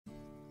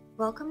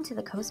Welcome to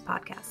the Coast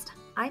Podcast.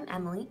 I'm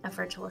Emilie, a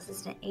virtual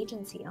assistant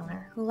agency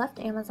owner who left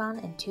Amazon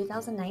in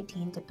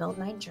 2019 to build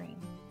my dream.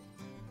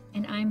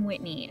 And I'm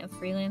Whitney, a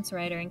freelance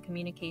writer and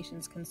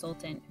communications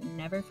consultant who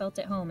never felt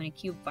at home in a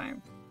cube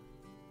farm.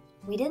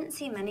 We didn't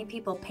see many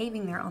people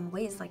paving their own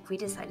ways like we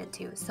decided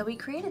to, so we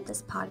created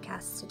this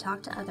podcast to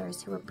talk to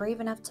others who were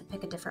brave enough to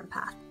pick a different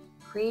path.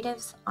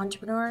 Creatives,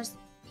 entrepreneurs,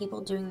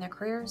 people doing their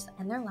careers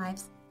and their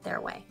lives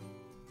their way.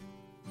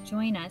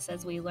 Join us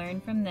as we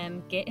learn from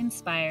them, get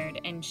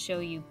inspired, and show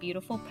you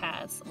beautiful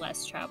paths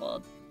less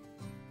traveled.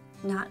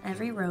 Not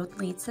every road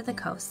leads to the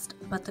coast,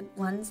 but the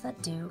ones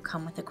that do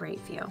come with a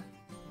great view.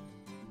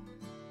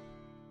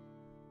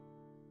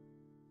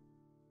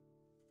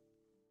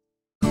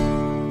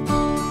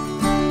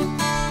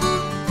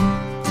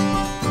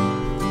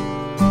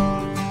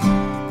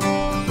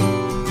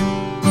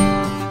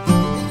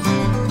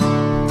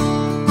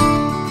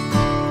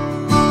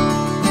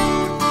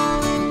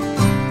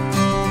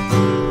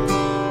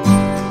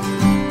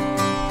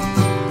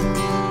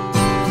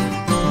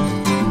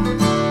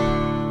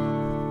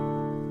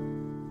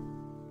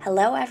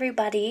 Hello,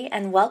 everybody,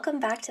 and welcome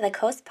back to the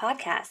Coast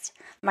Podcast.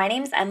 My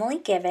name is Emilie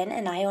Given,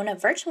 and I own a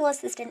virtual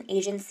assistant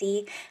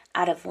agency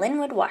out of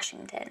Lynnwood,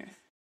 Washington.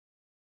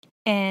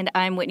 And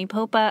I'm Whitney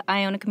Popa.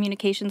 I own a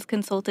communications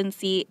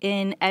consultancy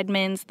in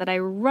Edmonds that I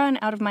run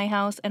out of my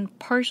house and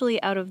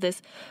partially out of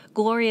this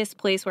glorious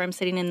place where I'm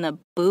sitting in the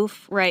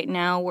booth right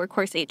now,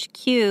 Workhorse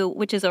HQ,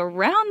 which is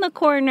around the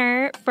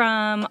corner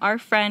from our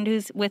friend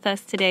who's with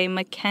us today,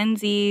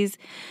 MacKenzie's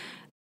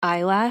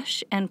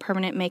eyelash and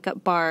permanent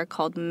makeup bar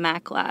called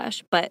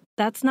MackLash. But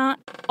that's not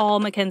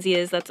all MacKenzie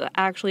is. That's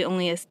actually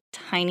only a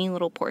tiny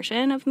little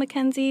portion of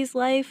MacKenzie's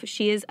life.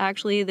 She is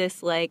actually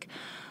this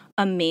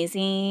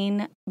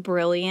amazing,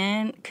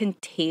 brilliant,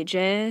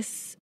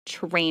 contagious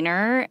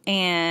trainer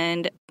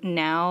and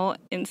now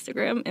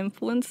Instagram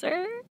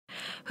influencer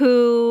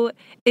who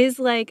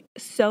is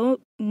so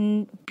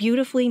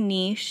beautifully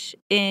niche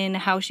in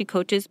how she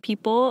coaches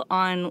people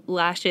on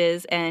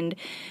lashes and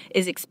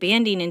is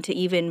expanding into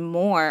even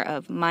more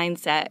of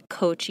mindset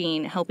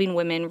coaching, helping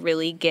women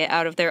really get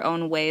out of their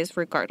own ways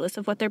regardless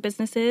of what their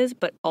business is,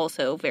 but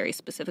also very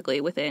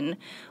specifically within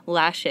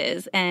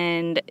lashes.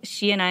 And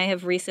she and I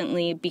have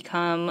recently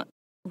become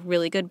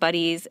really good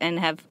buddies and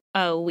have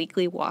a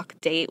weekly walk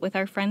date with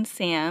our friend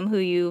Sam, who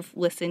you've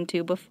listened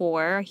to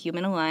before,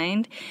 Human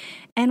Aligned.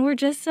 And we're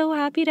just so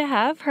happy to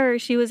have her.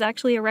 She was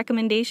actually a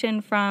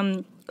recommendation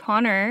from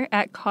Connor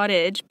at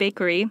Cottage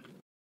Bakery,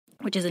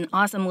 which is an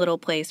awesome little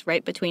place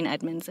right between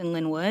Edmonds and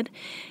Lynnwood.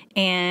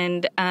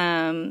 And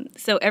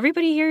so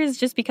everybody here is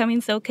just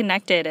becoming so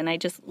connected, and I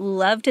just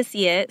love to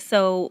see it.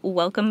 So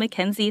welcome,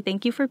 MacKenzie.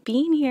 Thank you for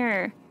being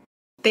here.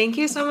 Thank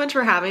you so much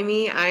for having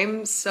me.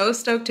 I'm so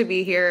stoked to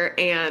be here,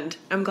 and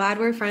I'm glad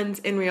we're friends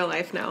in real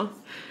life now.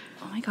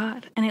 Oh my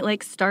God. And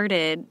it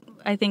started,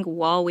 I think,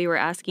 while we were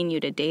asking you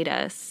to date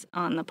us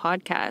on the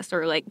podcast,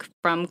 or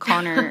from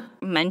Connor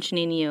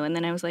mentioning you. And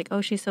then I was like,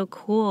 oh, she's so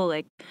cool.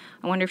 I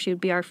wonder if she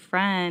would be our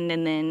friend.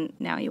 And then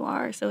now you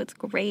are. So it's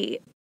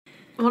great.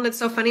 Well, it's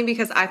so funny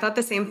because I thought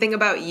the same thing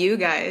about you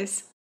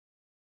guys.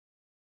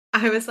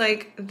 I was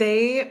like,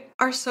 they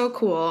are so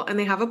cool and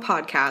they have a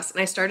podcast.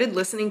 And I started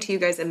listening to you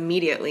guys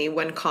immediately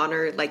when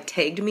Connor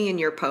tagged me in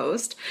your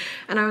post.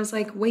 And I was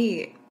like,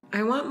 wait,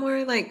 I want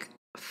more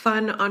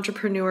fun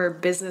entrepreneur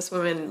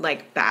businesswoman,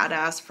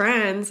 badass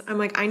friends. I'm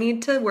like, I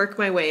need to work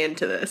my way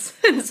into this.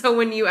 And so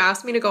when you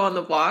asked me to go on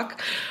the walk,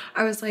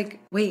 I was like,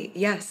 wait,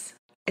 yes.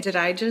 Did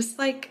I just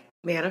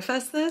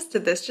manifest this?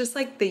 Did this just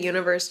the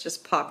universe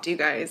just popped you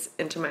guys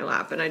into my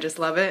lap? And I just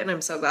love it. And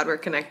I'm so glad we're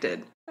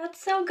connected.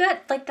 That's so good.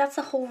 That's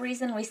the whole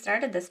reason we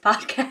started this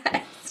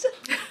podcast.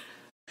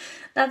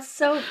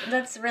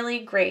 That's really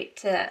great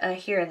to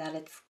hear that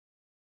it's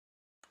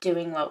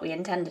doing what we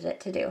intended it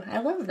to do. I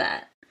love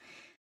that.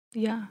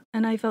 Yeah,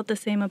 and I felt the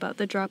same about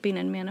the dropping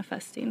and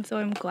manifesting, so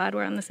I'm glad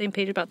we're on the same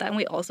page about that. And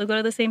we also go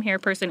to the same hair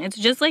person. It's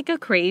just a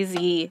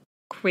crazy,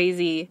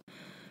 crazy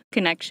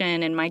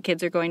connection, and my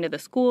kids are going to the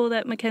school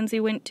that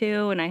MacKenzie went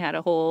to, and I had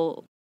a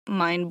whole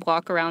mind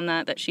block around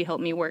that she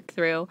helped me work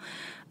through.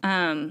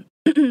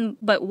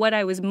 But what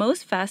I was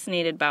most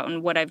fascinated about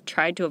and what I've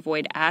tried to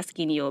avoid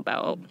asking you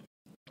about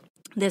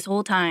this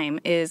whole time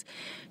is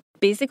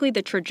basically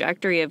the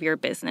trajectory of your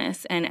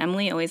business. And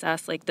Emilie always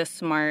asks the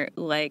smart,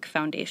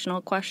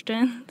 foundational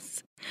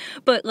questions.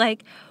 But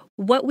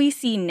what we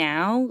see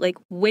now,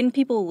 when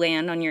people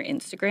land on your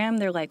Instagram,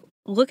 they're like,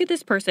 look at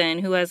this person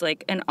who has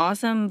an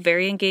awesome,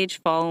 very engaged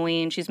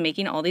following. She's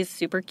making all these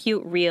super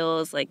cute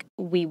reels.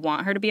 We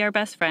want her to be our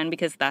best friend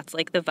because that's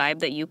the vibe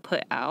that you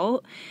put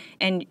out.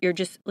 And you're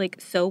just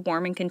so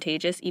warm and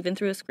contagious, even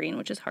through a screen,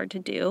 which is hard to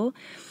do.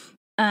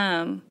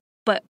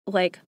 But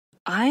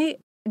I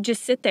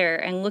just sit there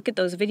and look at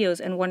those videos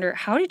and wonder,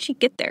 how did she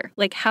get there?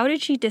 How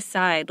did she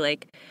decide,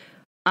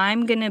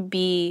 I'm going to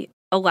be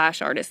a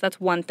lash artist? That's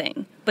one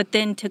thing. But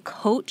then to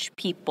coach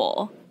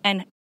people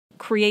and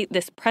create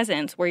this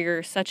presence where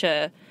you're such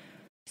a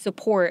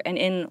support and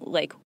in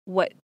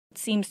what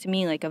seems to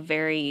me a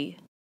very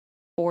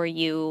for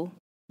you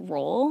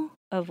role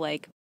of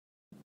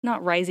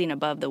not rising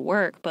above the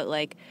work, but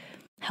like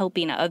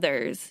helping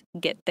others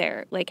get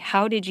there. Like,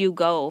 how did you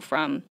go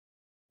from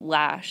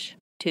lash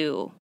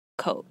to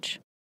coach?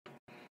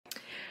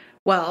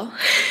 Well,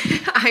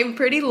 I'm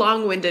pretty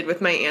long-winded with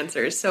my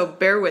answers, so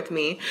bear with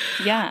me.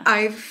 Yeah.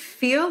 I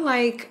feel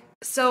like,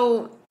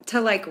 so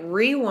to like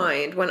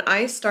rewind, when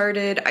I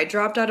started, I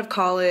dropped out of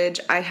college.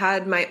 I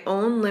had my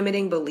own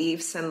limiting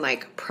beliefs and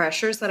like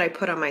pressures that I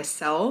put on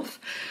myself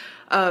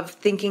of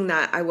thinking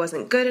that I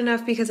wasn't good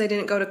enough because I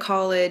didn't go to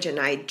college and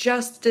I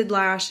just did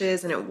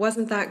lashes and it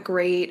wasn't that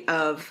great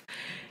of,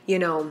 you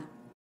know,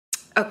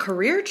 a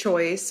career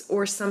choice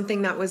or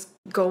something that was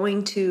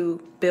going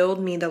to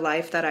build me the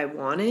life that I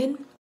wanted.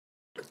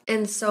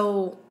 And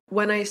so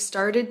when I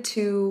started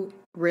to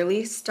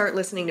really start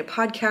listening to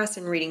podcasts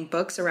and reading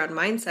books around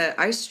mindset,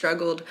 I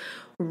struggled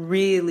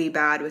really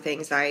bad with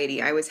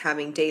anxiety. I was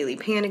having daily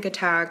panic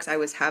attacks. I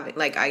was having,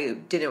 like, I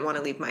didn't want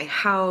to leave my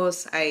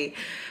house. I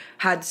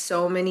had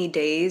so many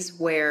days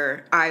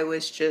where I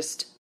was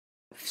just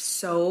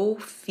so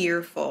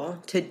fearful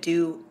to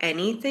do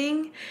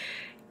anything.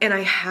 And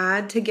I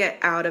had to get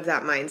out of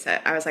that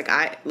mindset. I was like,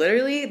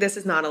 this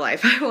is not a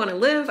life I want to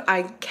live.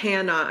 I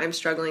cannot. I'm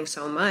struggling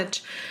so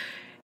much.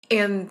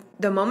 And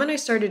the moment I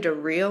started to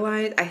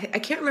realize, I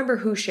can't remember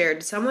who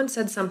shared, someone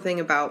said something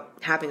about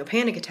having a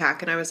panic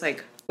attack. And I was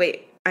like,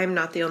 wait, I'm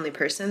not the only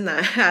person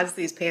that has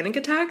these panic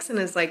attacks and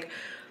is like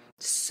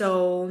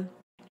so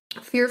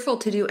fearful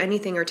to do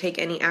anything or take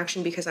any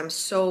action because I'm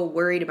so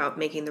worried about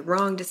making the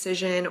wrong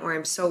decision or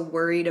I'm so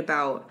worried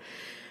about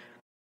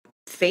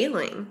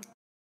failing.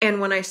 And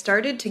when I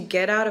started to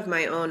get out of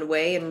my own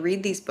way and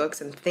read these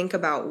books and think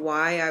about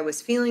why I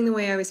was feeling the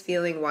way I was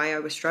feeling, why I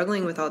was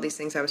struggling with all these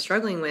things I was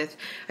struggling with,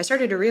 I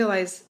started to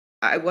realize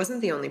I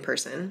wasn't the only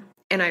person.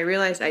 And I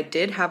realized I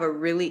did have a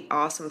really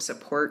awesome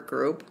support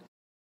group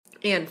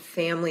and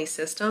family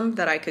system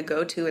that I could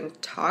go to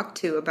and talk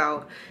to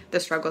about the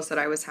struggles that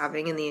I was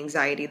having and the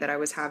anxiety that I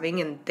was having.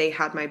 And they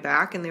had my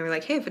back and they were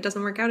like, hey, if it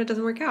doesn't work out, it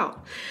doesn't work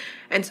out.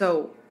 And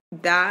so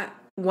that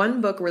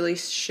one book really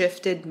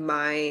shifted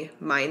my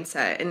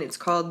mindset, and it's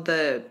called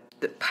The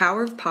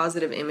Power of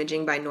Positive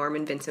Imaging by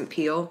Norman Vincent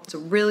Peale. It's a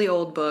really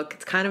old book.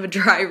 It's kind of a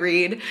dry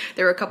read.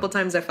 There were a couple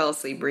times I fell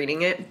asleep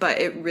reading it, but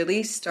it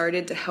really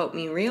started to help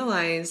me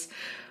realize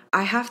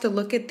I have to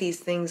look at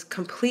these things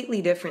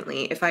completely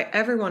differently if I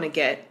ever want to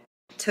get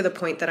to the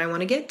point that I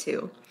want to get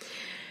to.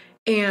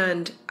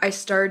 And I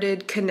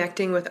started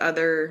connecting with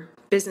other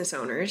business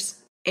owners.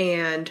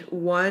 And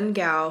one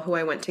gal who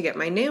I went to get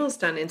my nails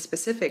done in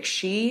specific,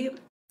 she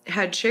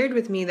had shared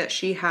with me that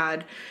she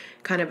had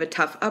kind of a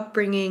tough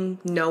upbringing.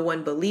 No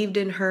one believed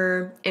in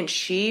her. And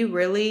she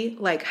really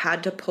like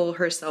had to pull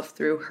herself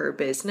through her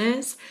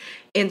business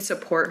and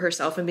support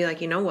herself and be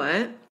like, you know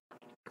what?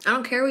 I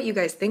don't care what you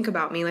guys think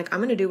about me. Like, I'm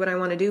going to do what I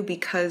want to do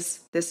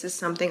because this is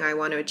something I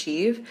want to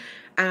achieve.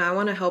 And I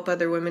want to help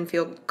other women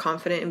feel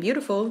confident and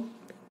beautiful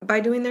by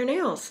doing their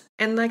nails.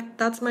 And like,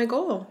 that's my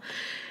goal.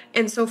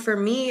 And so for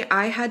me,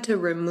 I had to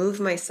remove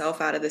myself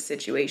out of the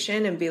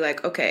situation and be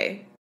like,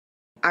 okay,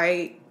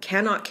 I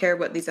cannot care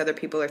what these other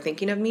people are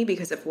thinking of me,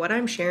 because if what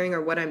I'm sharing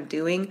or what I'm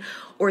doing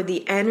or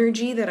the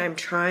energy that I'm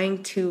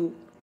trying to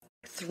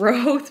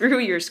throw through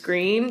your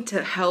screen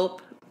to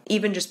help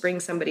even just bring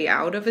somebody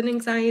out of an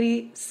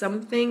anxiety,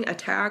 something,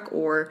 attack,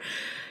 or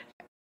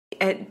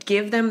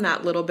give them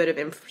that little bit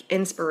of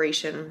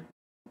inspiration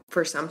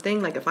for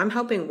something, like if I'm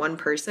helping one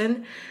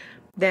person,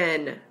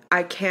 then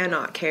I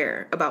cannot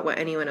care about what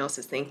anyone else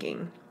is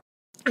thinking.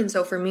 And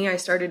so for me, I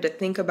started to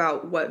think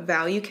about what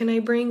value can I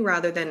bring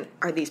rather than,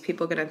 are these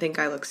people going to think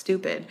I look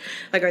stupid?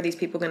 Like, are these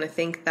people going to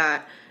think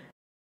that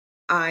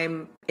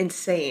I'm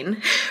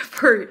insane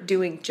for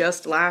doing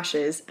just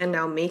lashes and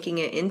now making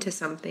it into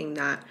something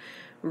that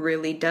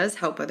really does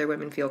help other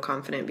women feel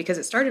confident? Because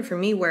it started for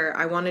me where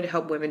I wanted to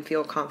help women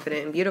feel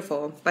confident and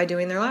beautiful by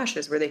doing their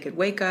lashes, where they could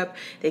wake up,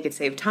 they could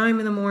save time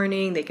in the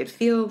morning, they could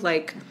feel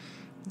like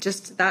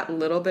just that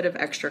little bit of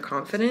extra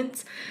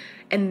confidence.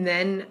 And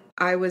then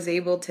I was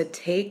able to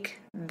take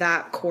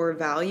that core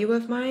value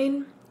of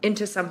mine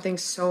into something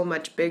so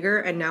much bigger,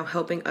 and now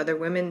helping other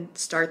women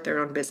start their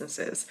own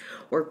businesses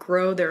or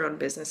grow their own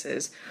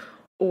businesses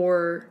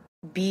or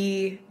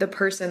be the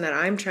person that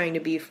I'm trying to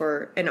be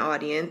for an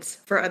audience,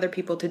 for other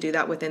people to do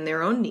that within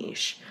their own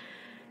niche.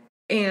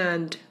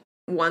 And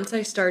once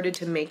I started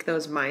to make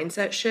those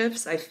mindset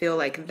shifts, I feel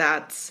like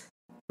that's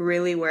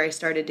really where I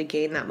started to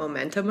gain that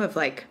momentum of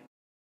like,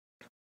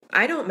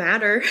 I don't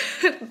matter,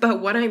 but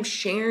what I'm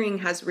sharing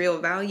has real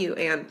value,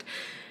 and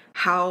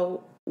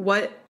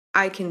what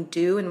I can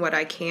do and what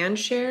I can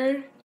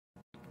share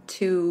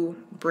to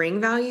bring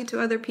value to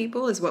other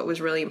people is what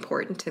was really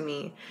important to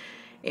me.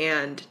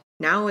 And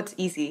now it's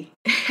easy,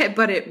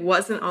 but it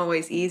wasn't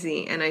always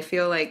easy. And I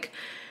feel like,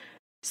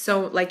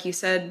 so like you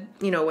said,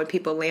 when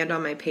people land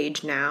on my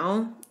page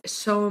now,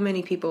 so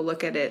many people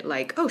look at it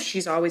like, oh,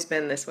 she's always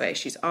been this way.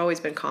 She's always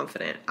been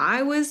confident.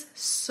 I was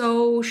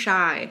so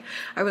shy.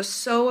 I was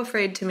so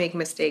afraid to make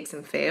mistakes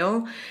and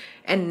fail.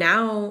 And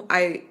now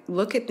I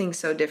look at things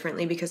so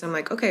differently because I'm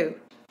like, okay,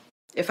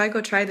 if I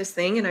go try this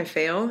thing and I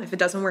fail, if it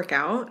doesn't work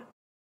out,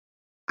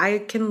 I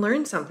can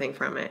learn something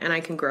from it and I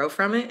can grow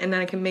from it and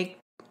then I can make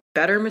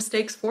better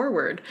mistakes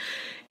forward.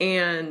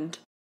 And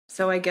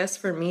so I guess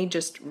for me,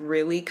 just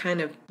really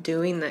kind of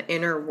doing the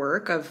inner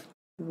work of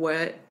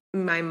what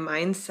my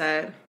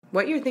mindset,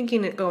 what you're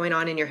thinking going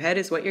on in your head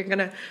is what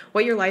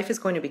your life is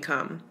going to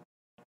become.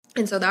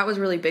 And so that was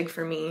really big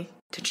for me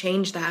to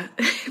change that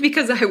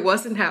because I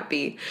wasn't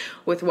happy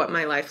with what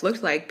my life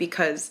looked like,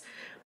 because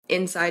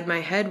inside my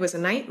head was a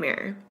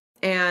nightmare.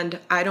 And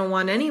I don't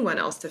want anyone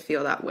else to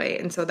feel that way.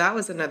 And so that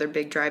was another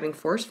big driving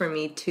force for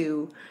me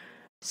to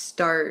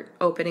start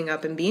opening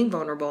up and being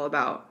vulnerable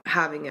about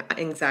having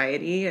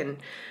anxiety and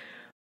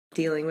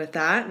dealing with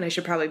that. And I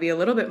should probably be a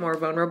little bit more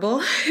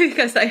vulnerable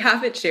because I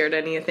haven't shared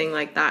anything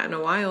like that in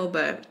a while.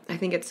 But I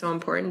think it's so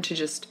important to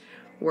just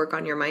work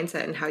on your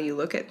mindset and how you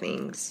look at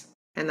things.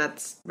 And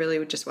that's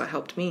really just what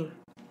helped me.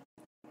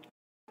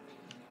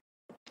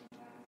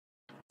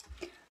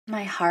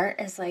 My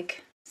heart is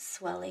like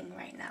swelling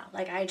right now.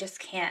 Like, I just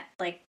can't,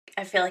 like,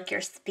 I feel like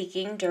you're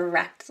speaking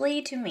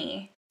directly to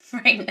me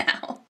right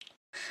now.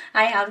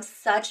 I have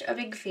such a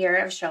big fear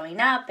of showing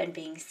up and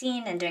being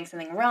seen and doing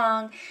something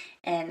wrong.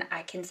 And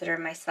I consider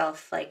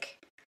myself, like,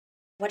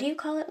 what do you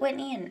call it,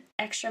 Whitney? An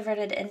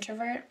extroverted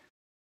introvert?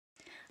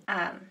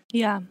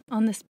 Yeah,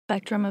 on the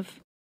spectrum of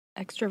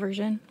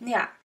extroversion.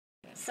 Yeah.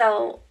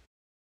 So,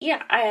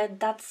 yeah,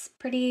 that's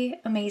pretty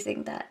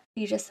amazing that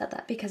you just said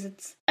that, because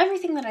it's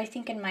everything that I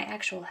think in my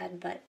actual head,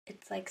 but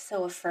it's like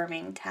so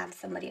affirming to have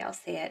somebody else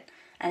say it,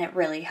 and it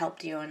really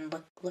helped you, and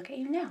look at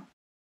you now.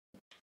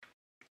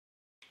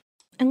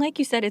 And like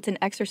you said, it's an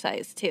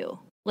exercise too.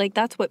 Like,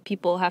 that's what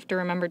people have to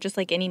remember, just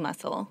like any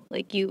muscle.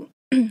 Like, you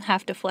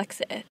have to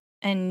flex it,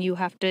 and you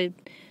have to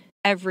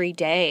every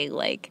day.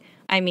 Like,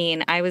 I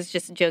mean, I was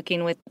just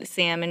joking with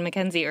Sam and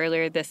MacKenzie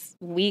earlier this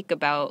week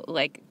about,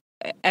 like,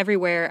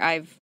 everywhere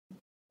I've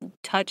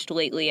touched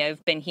lately,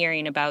 I've been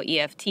hearing about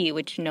EFT,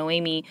 which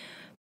Noemi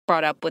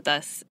brought up with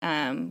us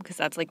because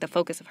that's like the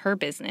focus of her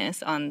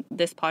business. On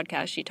this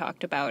podcast, she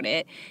talked about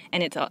it,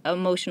 and it's an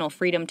emotional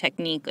freedom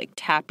technique, like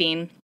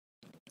tapping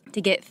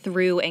to get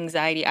through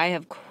anxiety. I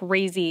have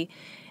crazy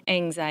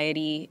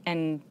anxiety,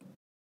 and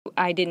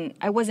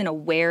I wasn't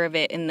aware of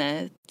it in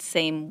the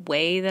same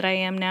way that I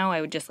am now.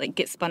 I would just like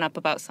get spun up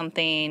about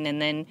something, and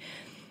then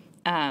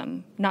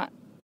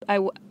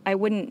I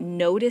wouldn't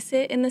notice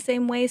it in the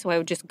same way. So I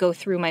would just go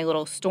through my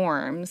little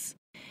storms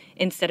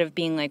instead of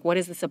being like, what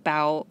is this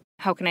about?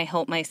 How can I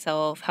help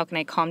myself? How can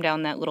I calm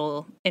down that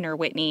little inner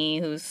Whitney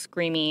who's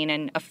screaming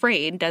and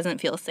afraid,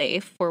 doesn't feel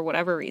safe for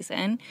whatever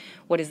reason?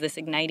 What is this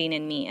igniting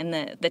in me? And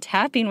the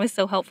tapping was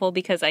so helpful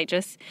because I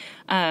just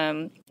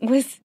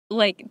was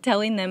like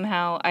telling them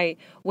how I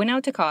went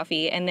out to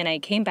coffee and then I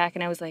came back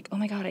and I was like, oh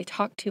my God, I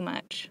talk too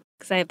much.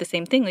 Because I have the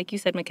same thing. Like you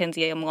said,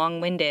 MacKenzie, I'm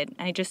long-winded.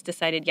 I just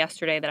decided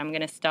yesterday that I'm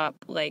going to stop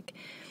like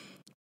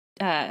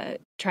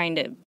trying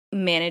to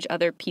manage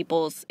other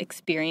people's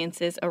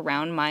experiences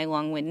around my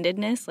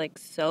long-windedness. Like,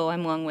 so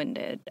I'm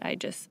long-winded. I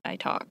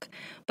talk.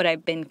 But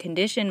I've been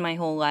conditioned my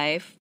whole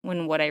life,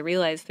 when what I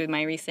realized through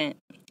my recent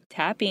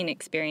tapping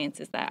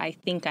experience is that I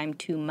think I'm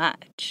too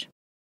much.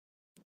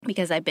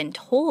 Because I've been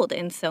told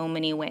in so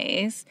many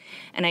ways.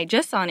 And I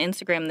just saw on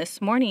Instagram this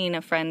morning,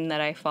 a friend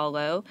that I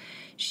follow,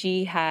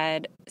 she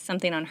had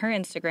something on her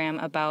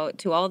Instagram about,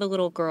 to all the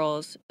little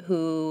girls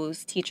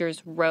whose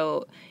teachers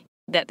wrote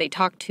that they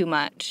talk too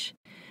much,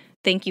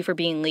 thank you for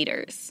being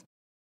leaders.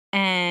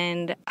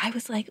 And I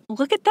was like,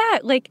 look at that.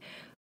 Like,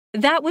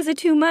 that was a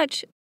too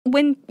much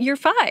when you're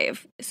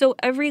 5. So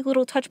every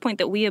little touch point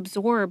that we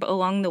absorb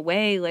along the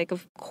way, like,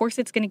 of course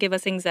it's going to give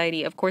us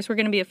anxiety. Of course we're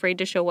going to be afraid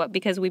to show up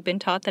because we've been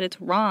taught that it's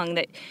wrong,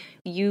 that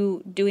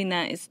you doing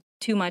that is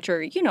too much,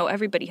 or, you know,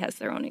 everybody has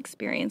their own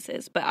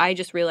experiences. But I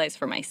just realized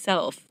for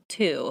myself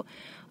too,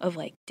 of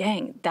like,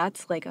 dang,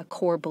 that's like a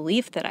core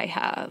belief that I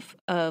have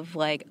of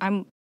like,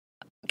 I'm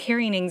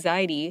carrying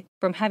anxiety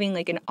from having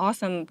like an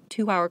awesome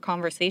 2-hour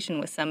conversation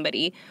with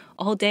somebody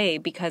all day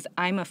because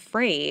I'm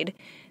afraid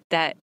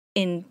that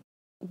in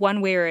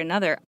one way or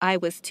another, I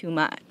was too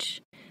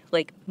much.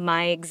 Like,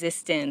 my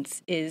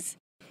existence is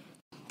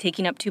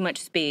taking up too much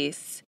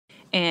space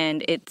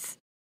and it's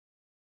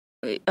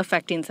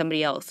affecting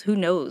somebody else. Who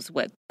knows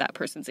what that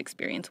person's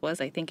experience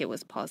was? I think it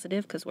was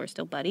positive because we're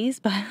still buddies,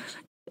 but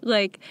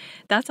like,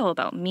 that's all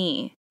about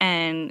me.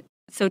 And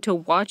so to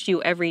watch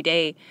you every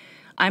day,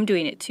 I'm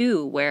doing it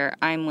too, where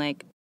I'm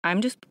like,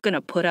 I'm just going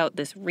to put out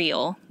this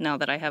reel now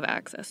that I have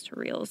access to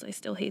reels. I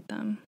still hate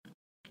them.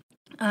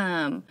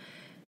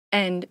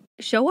 And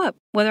show up,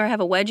 whether I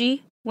have a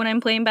wedgie when I'm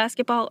playing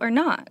basketball or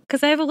not,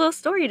 because I have a little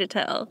story to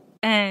tell.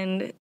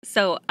 And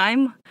so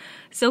I'm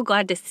so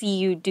glad to see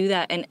you do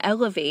that and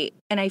elevate.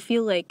 And I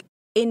feel like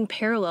in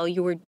parallel,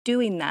 you were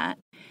doing that.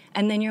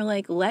 And then you're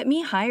like, let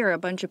me hire a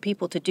bunch of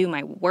people to do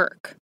my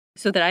work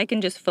so that I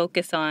can just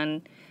focus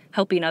on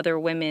helping other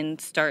women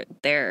start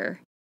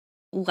their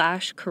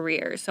lash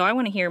careers. So I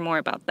want to hear more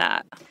about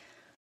that.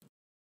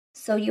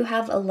 So you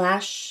have a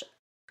lash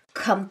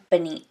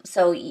company.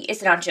 So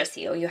it's not just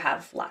you. You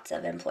have lots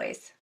of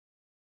employees.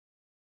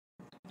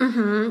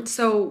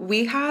 So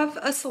we have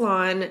a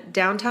salon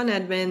downtown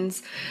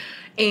Edmonds,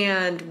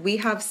 and we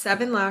have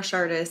 7 lash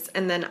artists.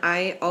 And then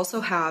I also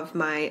have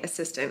my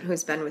assistant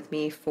who's been with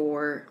me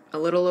for a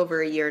little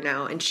over a year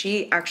now. And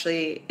she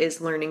actually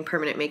is learning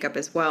permanent makeup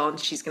as well. And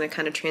she's going to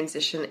kind of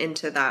transition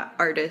into that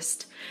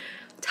artist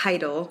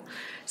title.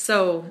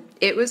 So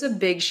it was a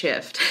big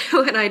shift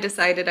when I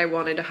decided I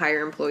wanted to hire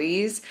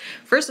employees.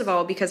 First of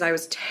all, because I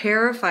was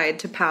terrified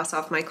to pass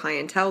off my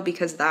clientele,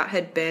 because that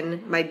had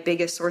been my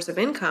biggest source of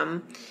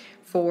income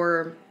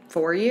for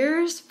 4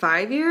 years,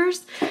 5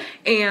 years.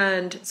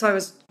 And so I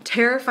was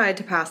terrified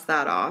to pass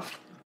that off.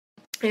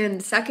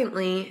 And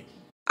secondly,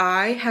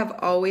 I have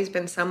always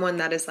been someone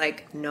that is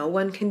like, no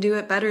one can do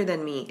it better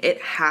than me.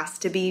 It has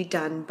to be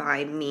done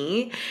by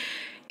me.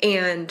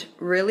 And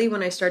really,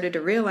 when I started to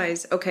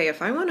realize, okay,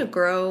 if I want to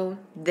grow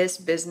this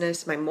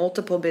business, my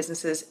multiple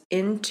businesses,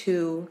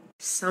 into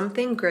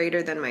something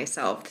greater than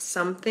myself,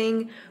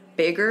 something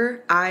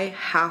bigger, I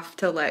have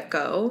to let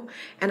go,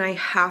 and I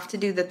have to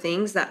do the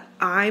things that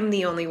I'm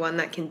the only one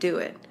that can do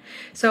it.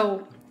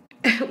 So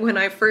when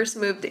I first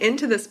moved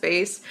into the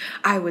space,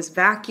 I was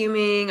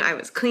vacuuming, I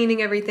was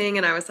cleaning everything,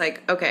 and I was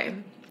like, okay,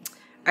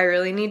 I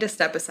really need to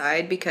step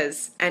aside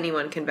because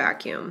anyone can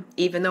vacuum.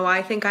 Even though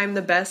I think I'm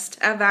the best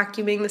at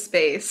vacuuming the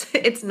space,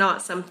 it's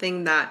not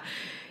something that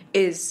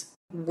is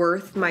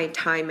worth my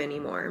time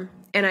anymore.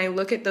 And I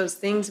look at those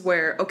things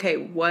where,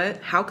 okay,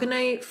 how can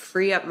I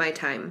free up my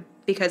time?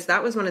 Because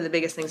that was one of the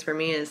biggest things for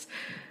me, is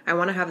I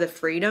want to have the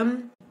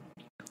freedom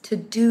to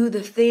do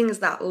the things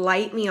that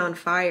light me on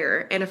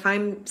fire. And if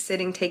I'm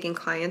sitting taking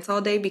clients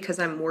all day because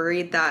I'm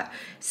worried that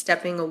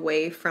stepping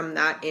away from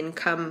that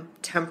income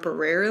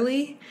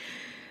temporarily,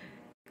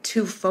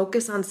 to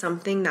focus on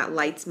something that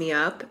lights me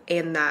up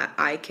and that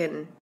I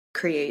can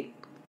create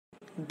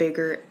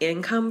bigger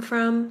income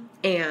from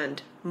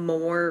and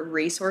more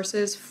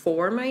resources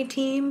for my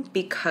team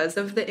because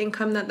of the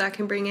income that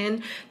can bring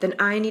in, then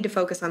I need to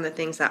focus on the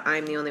things that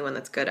I'm the only one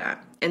that's good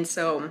at. And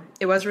so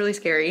it was really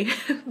scary.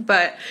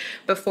 But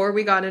before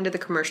we got into the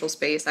commercial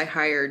space, I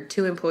hired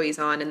 2 employees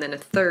on and then a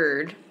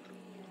third.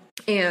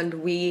 And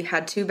we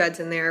had 2 beds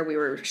in there. We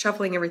were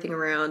shuffling everything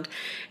around.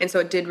 And so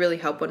it did really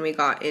help when we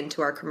got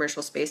into our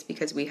commercial space,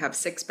 because we have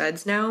 6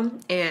 beds now.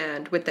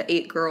 And with the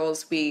 8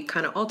 girls, we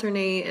kind of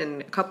alternate,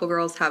 and a couple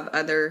girls have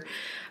other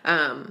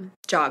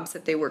jobs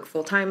that they work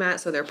full-time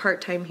at. So they're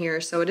part-time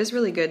here. So it is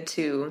really good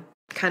to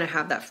kind of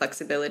have that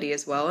flexibility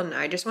as well. And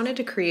I just wanted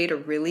to create a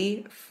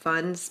really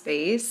fun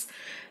space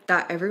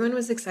that everyone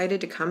was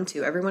excited to come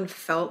to. Everyone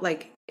felt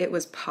like it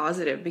was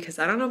positive, because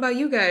I don't know about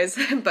you guys,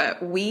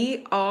 but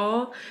we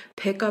all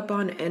pick up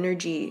on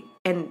energy,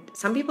 and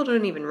some people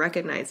don't even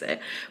recognize it.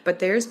 But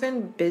there's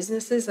been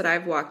businesses that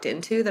I've walked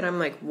into that I'm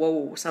like,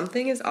 whoa,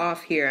 something is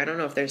off here. I don't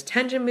know if there's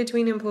tension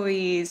between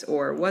employees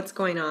or what's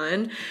going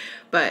on.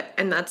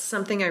 And that's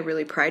something I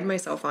really pride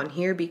myself on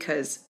here,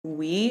 because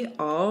we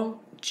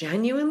all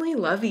genuinely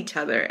love each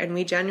other, and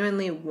we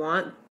genuinely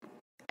want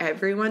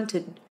everyone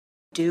to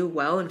do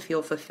well and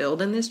feel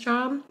fulfilled in this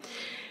job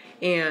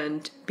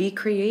and be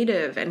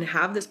creative and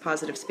have this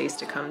positive space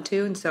to come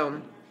to. And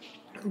so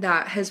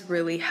that has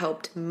really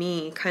helped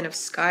me kind of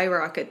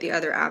skyrocket the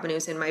other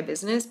avenues in my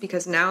business,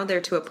 because now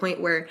they're to a point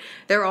where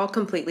they're all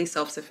completely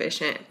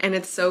self-sufficient. And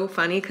it's so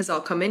funny, because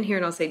I'll come in here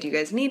and I'll say, do you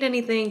guys need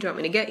anything? Do you want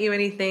me to get you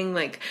anything?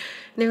 And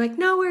they're like,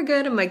 no, we're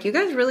good. I'm like, you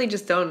guys really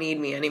just don't need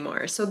me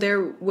anymore. So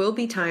there will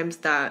be times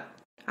that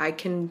I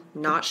can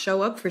not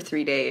show up for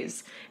 3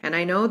 days, and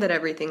I know that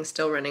everything's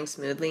still running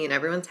smoothly and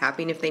everyone's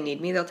happy, and if they need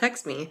me, they'll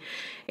text me.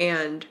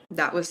 And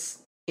that was,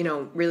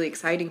 really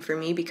exciting for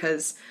me,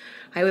 because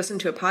I listened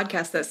to a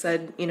podcast that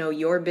said,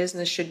 your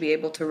business should be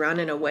able to run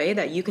in a way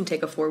that you can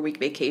take a 4-week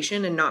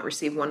vacation and not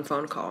receive 1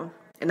 phone call.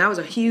 And that was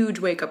a huge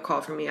wake-up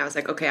call for me. I was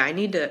like, okay, I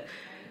need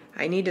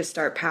to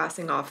start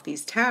passing off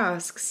these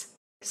tasks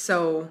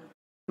so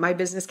my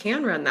business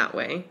can run that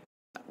way.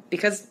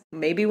 Because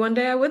maybe one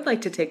day I would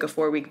like to take a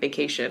 4-week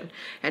vacation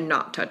and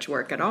not touch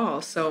work at all.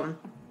 So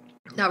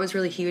that was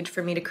really huge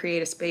for me, to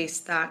create a space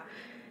that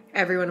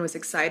everyone was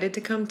excited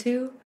to come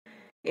to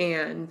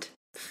and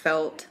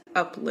felt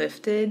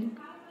uplifted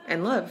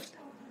and loved.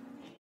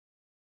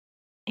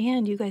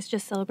 And you guys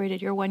just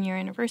celebrated your 1-year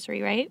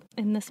anniversary, right?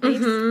 In this space?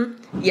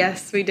 Mm-hmm.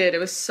 Yes, we did. It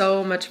was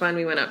so much fun.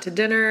 We went out to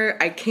dinner.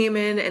 I came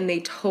in and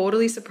they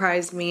totally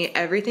surprised me.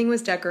 Everything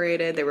was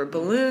decorated. There were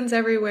balloons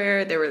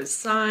everywhere. There were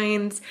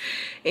signs.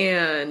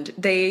 And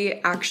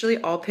they actually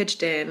all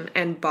pitched in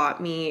and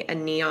bought me a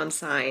neon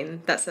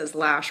sign that says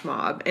Lash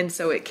Mob. And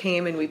so it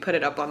came and we put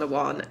it up on the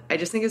wall. And I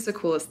just think it's the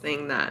coolest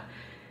thing that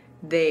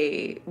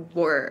they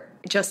were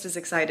just as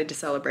excited to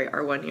celebrate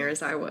our 1 year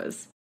as I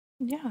was.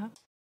 Yeah.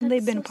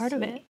 They've been a part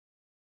of it.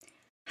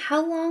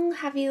 How long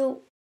have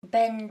you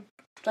been,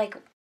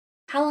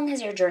 how long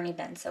has your journey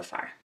been so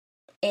far?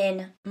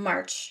 In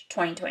March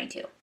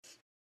 2022,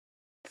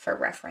 for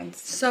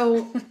reference.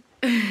 So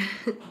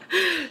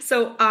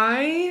So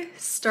I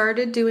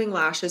started doing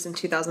lashes in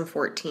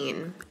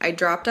 2014. I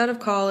dropped out of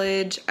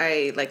college.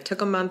 I took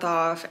a month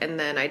off, and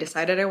then I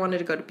decided I wanted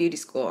to go to beauty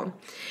school.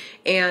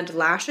 And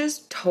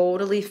lashes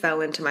totally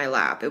fell into my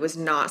lap. It was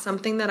not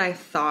something that I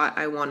thought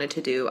I wanted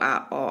to do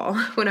at all.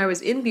 When I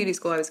was in beauty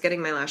school, I was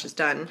getting my lashes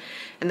done,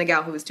 and the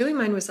gal who was doing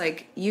mine was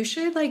like, "You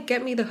should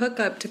get me the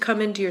hookup to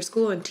come into your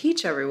school and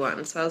teach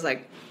everyone." So I was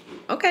like,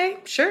 okay,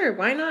 sure,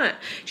 why not?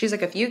 She's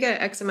like, if you get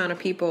X amount of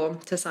people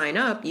to sign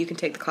up, you can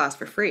take the class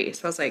for free.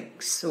 So I was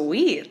like,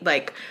 sweet,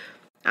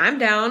 I'm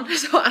down.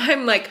 So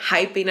I'm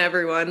hyping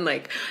everyone,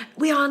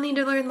 we all need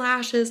to learn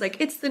lashes,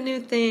 it's the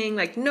new thing,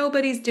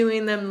 nobody's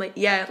doing them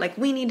yet,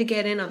 we need to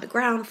get in on the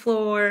ground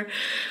floor,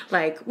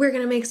 we're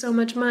gonna make so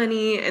much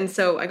money. And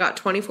so I got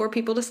 24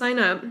 people to sign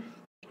up,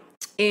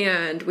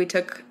 and we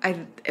took,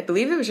 I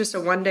believe it was just a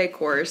 1-day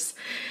course,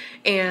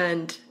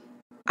 and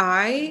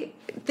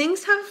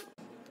things have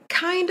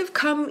kind of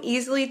come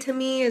easily to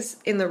me as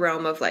in the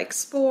realm of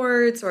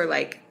sports or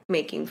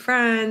making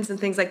friends and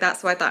things like that.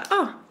 So I thought,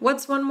 oh,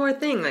 what's one more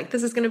thing?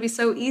 This is going to be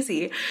so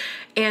easy.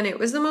 And it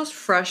was the most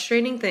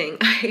frustrating thing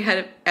I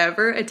had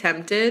ever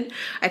attempted.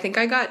 I think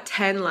I got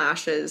 10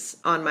 lashes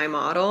on my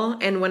model.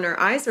 And when her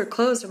eyes were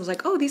closed, I was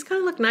like, oh, these kind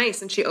of look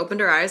nice. And she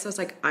opened her eyes. I was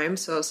like, I'm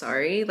so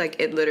sorry.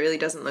 It literally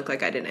doesn't look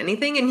like I did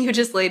anything. And you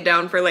just laid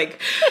down for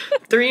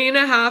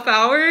 3.5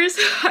 hours.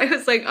 I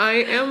was like, I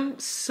am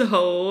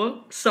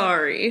so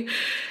sorry.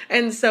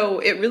 And so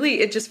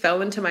it just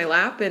fell into my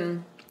lap,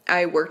 and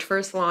I worked for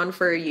a salon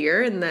for a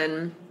year, and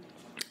then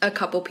a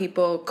couple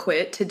people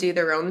quit to do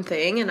their own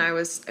thing, and I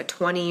was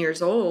 20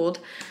 years old,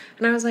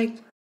 and I was like,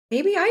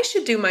 maybe I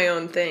should do my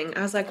own thing.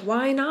 I was like,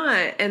 why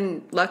not?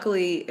 And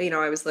luckily,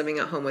 I was living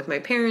at home with my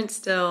parents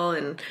still,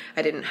 and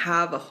I didn't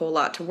have a whole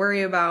lot to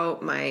worry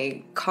about.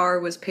 My car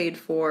was paid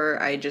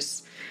for. I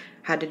just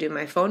had to do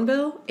my phone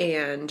bill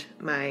and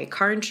my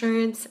car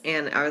insurance,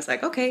 and I was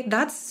like, okay,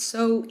 that's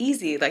so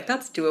easy.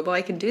 That's doable.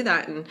 I can do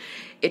that. And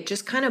it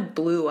just kind of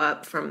blew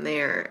up from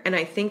there. And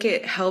I think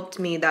it helped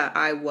me that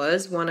I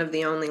was one of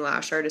the only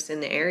lash artists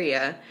in the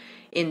area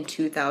in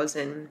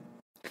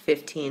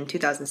 2015,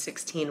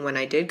 2016, when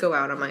I did go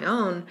out on my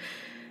own,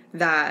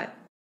 that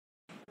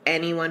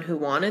anyone who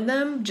wanted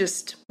them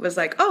just was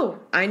like, oh,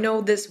 I know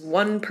this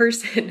one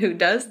person who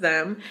does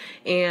them.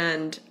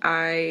 And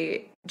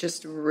I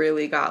just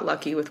really got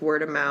lucky with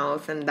word of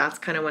mouth. And that's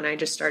kind of when I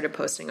just started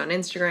posting on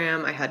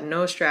Instagram. I had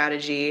no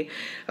strategy.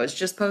 I was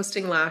just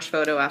posting lash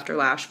photo after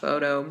lash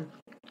photo.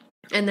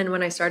 And then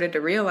when I started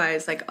to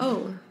realize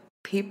oh,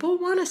 people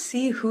want to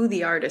see who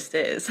the artist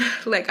is.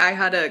 I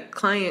had a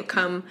client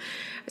come.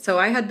 So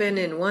I had been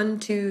in 1,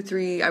 2,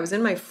 3, I was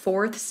in my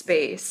 4th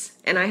space,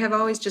 and I have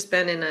always just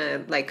been in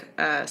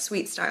a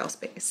suite style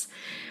space.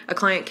 A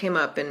client came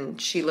up,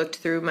 and she looked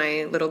through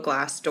my little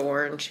glass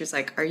door, and she was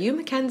like, are you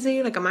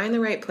MacKenzie? Am I in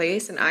the right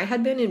place? And I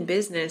had been in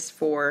business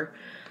for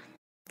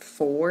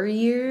 4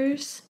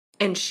 years,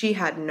 and she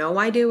had no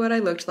idea what I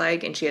looked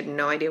like, and she had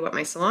no idea what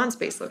my salon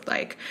space looked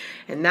like.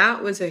 And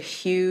that was a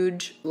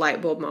huge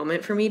light bulb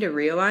moment for me to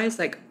realize,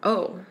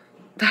 oh,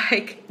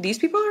 these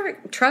people are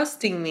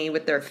trusting me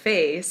with their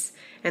face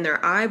and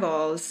their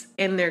eyeballs,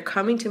 and they're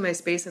coming to my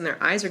space, and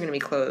their eyes are going to be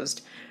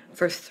closed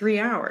for 3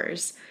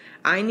 hours.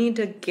 I need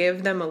to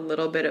give them a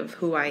little bit of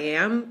who I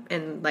am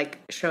and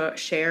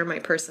share my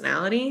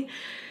personality.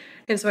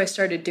 And so I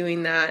started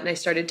doing that, and I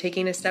started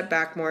taking a step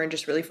back more and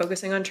just really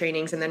focusing on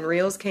trainings. And then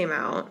Reels came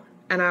out,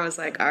 and I was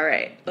like, all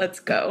right, let's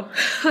go.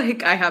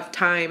 I have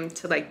time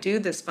to do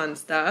this fun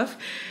stuff.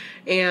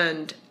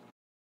 And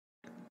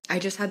I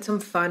just had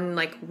some fun,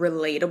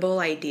 relatable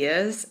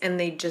ideas, and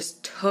they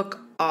just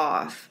took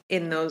off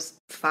in those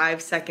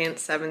 5-second,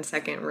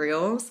 7-second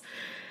reels.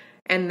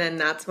 And then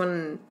that's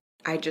when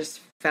I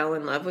just fell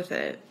in love with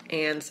it.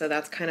 And so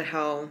that's kind of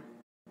how,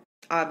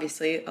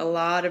 obviously, a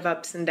lot of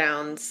ups and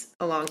downs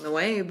along the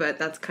way, but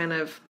that's kind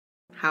of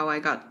how I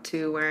got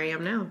to where I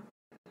am now.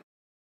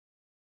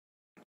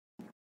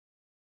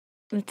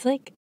 It's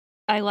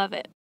I love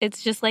it.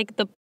 It's just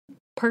the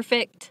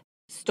perfect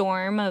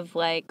storm of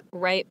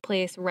right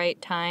place,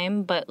 right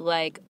time, but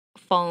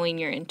following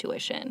your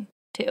intuition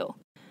too,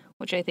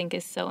 which I think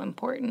is so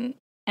important.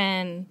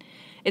 And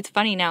it's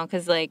funny now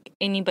because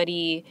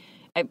anybody,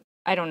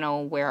 I don't know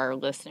where our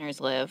listeners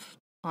live.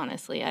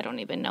 Honestly, I don't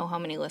even know how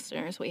many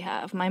listeners we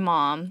have. My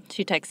mom,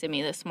 she texted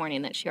me this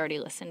morning that she already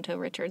listened to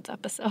Richard's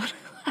episode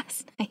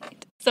last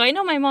night. So I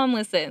know my mom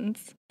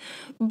listens.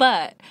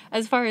 But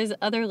as far as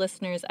other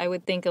listeners, I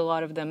would think a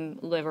lot of them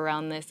live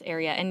around this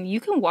area. And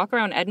you can walk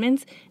around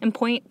Edmonds and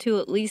point to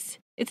at least,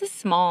 it's a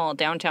small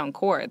downtown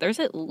core. There's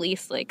at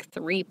least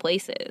 3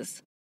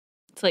 places.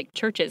 It's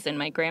churches in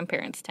my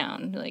grandparents'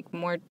 town,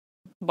 more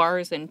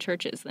bars and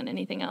churches than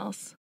anything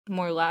else.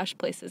 More lash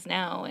places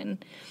now.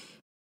 And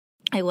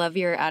I love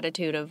your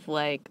attitude of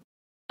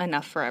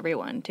enough for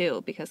everyone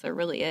too, because there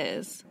really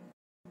is.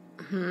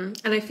 Mm-hmm.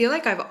 And I feel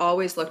I've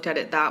always looked at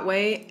it that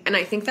way. And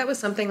I think that was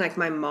something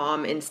my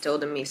mom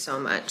instilled in me so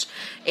much.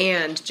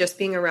 And just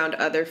being around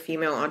other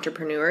female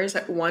entrepreneurs,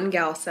 one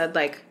gal said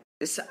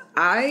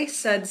I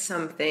said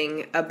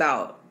something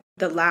about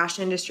the lash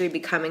industry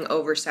becoming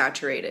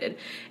oversaturated.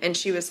 And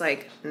she was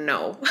like,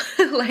 no,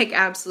 like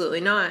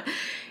absolutely not.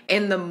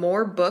 And the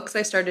more books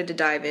I started to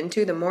dive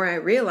into, the more I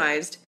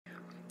realized,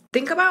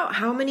 think about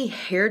how many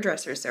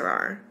hairdressers there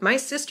are. My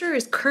sister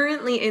is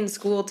currently in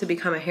school to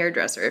become a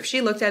hairdresser. If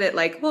she looked at it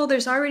like, well,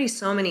 there's already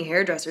so many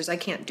hairdressers, I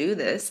can't do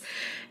this.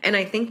 And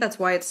I think that's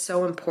why it's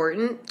so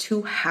important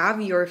to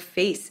have your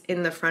face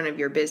in the front of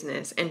your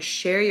business and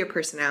share your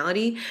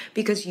personality,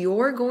 because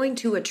you're going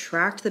to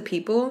attract the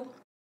people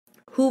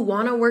who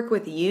want to work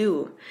with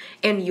you,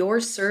 and your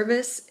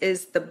service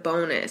is the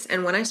bonus.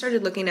 And when I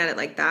started looking at it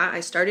like that,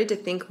 I started to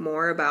think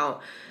more about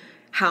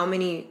how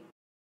many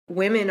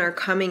women are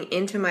coming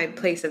into my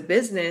place of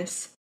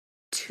business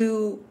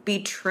to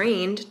be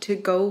trained to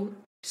go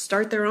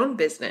start their own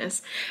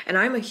business. And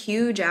I'm a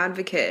huge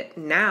advocate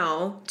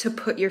now to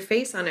put your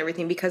face on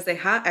everything, because I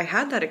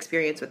had that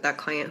experience with that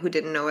client who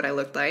didn't know what I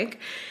looked like,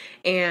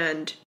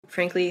 and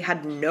frankly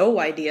had no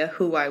idea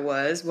who I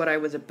was, what I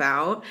was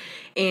about.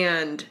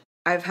 And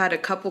I've had a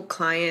couple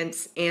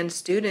clients and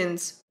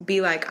students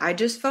be like, I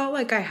just felt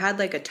like I had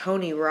like a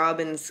Tony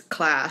Robbins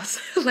class,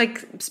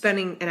 like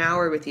spending an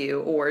hour with you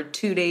or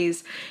 2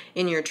 days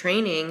in your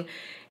training.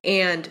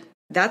 And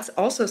that's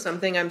also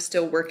something I'm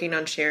still working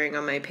on sharing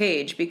on my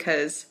page,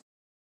 because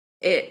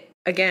it,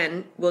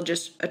 again, will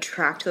just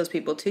attract those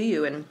people to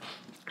you. And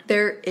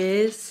there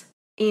is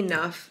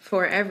enough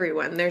for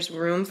everyone. There's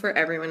room for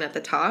everyone at the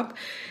top.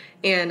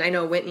 And I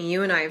know, Whitney,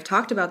 you and I have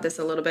talked about this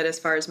a little bit as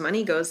far as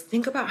money goes.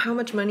 Think about how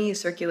much money is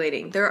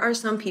circulating. There are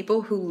some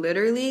people who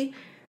literally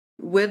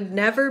would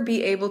never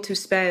be able to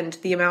spend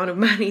the amount of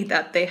money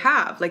that they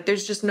have. Like,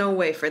 there's just no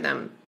way for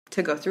them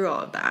to go through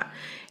all of that.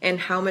 And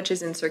how much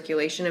is in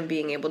circulation, and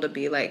being able to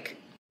be like,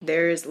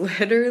 there is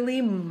literally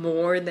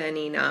more than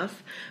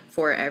enough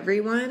for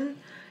everyone.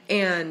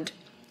 And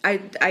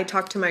I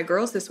talk to my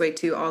girls this way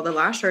too, all the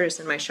lash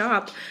artists in my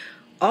shop.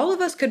 All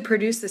of us could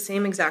produce the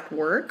same exact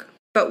work,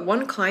 but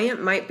one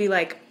client might be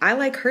like, I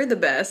like her the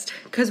best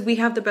because we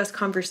have the best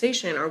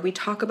conversation, or we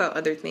talk about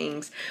other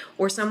things.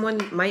 Or someone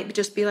might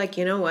just be like,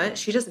 you know what?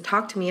 She doesn't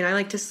talk to me and I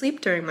like to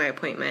sleep during my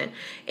appointment.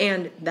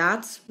 And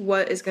that's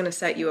what is going to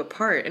set you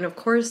apart. And of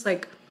course,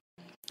 like,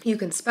 you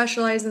can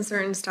specialize in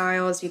certain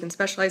styles, you can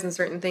specialize in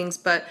certain things,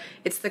 but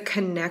it's the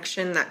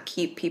connection that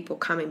keep people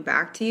coming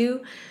back to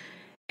you.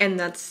 And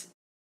that's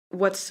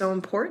what's so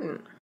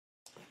important.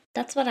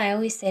 That's what I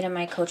always say to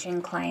my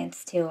coaching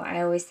clients too.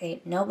 I always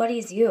say,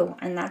 nobody's you,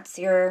 and that's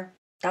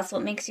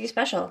what makes you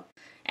special.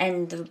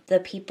 And the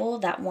people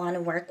that want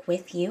to work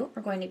with you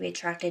are going to be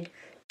attracted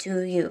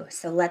to you.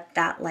 So let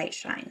that light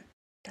shine.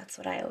 That's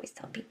what I always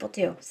tell people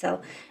too.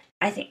 So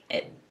I think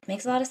it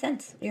makes a lot of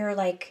sense. You're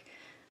like,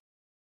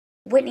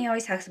 Whitney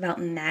always talks about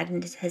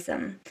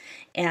magnetism,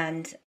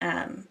 and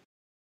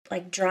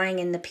like drawing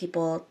in the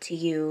people to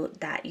you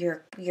that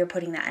you're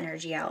putting that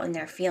energy out, and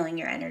they're feeling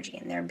your energy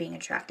and they're being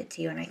attracted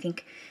to you. And I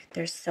think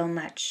there's so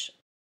much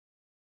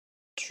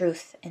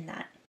truth in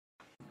that.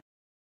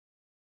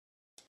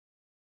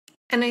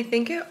 And I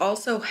think it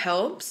also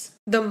helps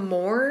the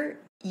more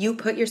you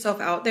put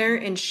yourself out there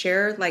and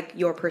share like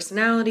your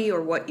personality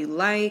or what you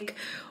like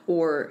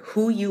or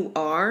who you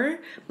are.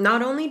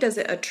 Not only does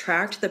it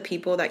attract the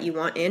people that you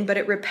want in, but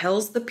it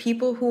repels the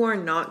people who are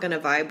not going to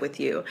vibe with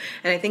you.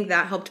 And I think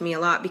that helped me a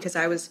lot,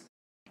 because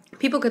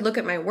people could look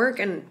at my work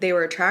and they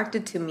were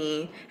attracted to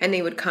me and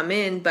they would come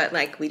in, but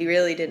like we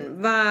really didn't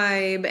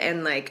vibe,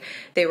 and like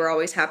they were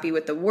always happy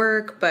with the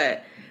work,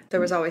 but there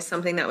was always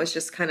something that was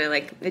just kind of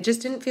like, it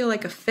just didn't feel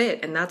like a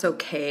fit, and that's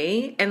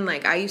okay. And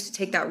like, I used to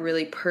take that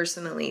really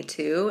personally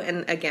too.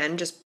 And again,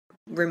 just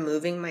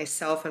removing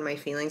myself and my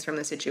feelings from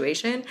the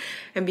situation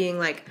and being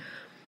like,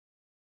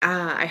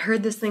 I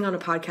heard this thing on a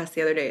podcast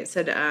the other day. It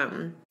said,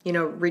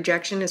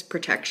 rejection is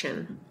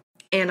protection.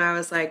 And I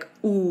was like,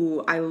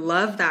 ooh, I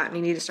love that. And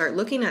you need to start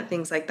looking at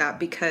things like that,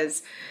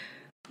 because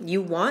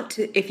you want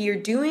to, if you're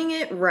doing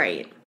it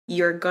right,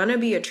 you're going to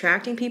be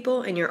attracting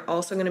people and you're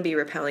also going to be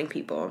repelling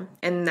people.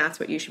 And that's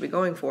what you should be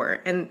going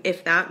for. And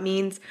if that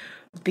means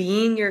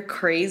being your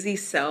crazy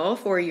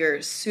self, or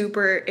you're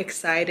super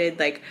excited,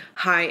 like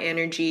high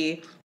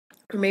energy,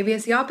 or maybe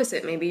it's the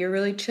opposite, maybe you're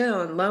really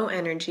chill and low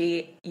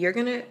energy, you're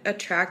going to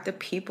attract the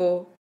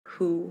people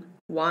who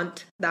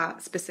want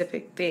that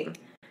specific thing.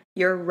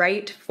 You're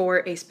right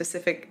for a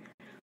specific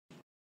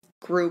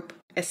group,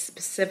 a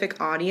specific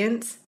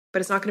audience,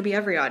 but it's not going to be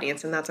every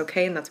audience, and that's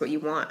okay, and that's what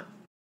you want.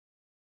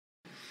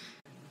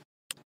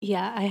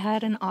 Yeah, I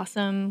had an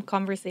awesome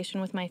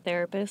conversation with my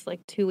therapist like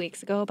 2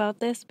 weeks ago about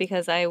this,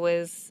 because I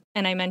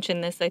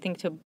mentioned this, I think,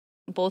 to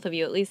both of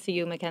you, at least to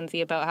you,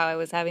 MacKenzie, about how I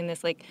was having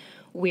this like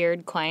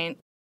weird client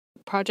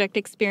project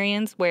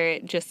experience where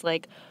it just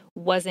like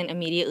wasn't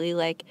immediately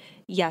like,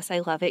 yes, I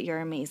love it, you're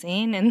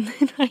amazing, and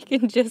then I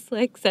can just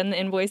like send the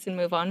invoice and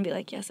move on and be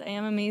like, yes, I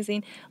am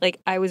amazing. Like,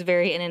 I was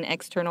very in an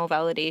external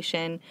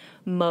validation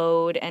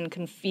mode and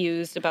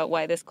confused about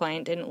why this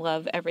client didn't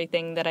love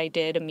everything that I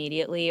did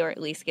immediately, or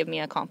at least give me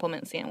a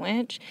compliment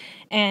sandwich.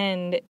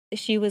 And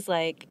she was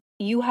like,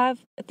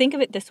 think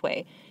of it this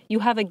way. You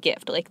have a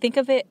gift. Like, think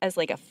of it as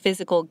like a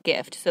physical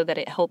gift so that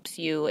it helps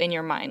you in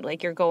your mind.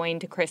 Like, you're going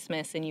to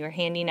Christmas and you're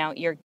handing out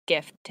your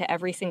gift to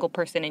every single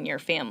person in your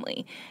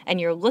family,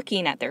 and you're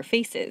looking at their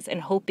faces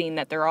and hoping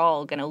that they're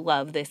all going to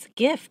love this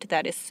gift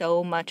that is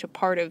so much a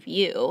part of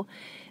you,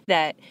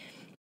 that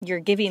you're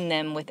giving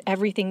them with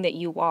everything that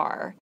you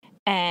are.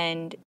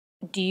 And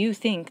do you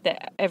think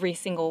that every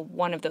single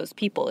one of those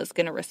people is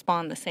going to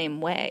respond the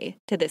same way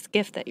to this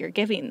gift that you're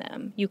giving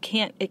them? You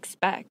can't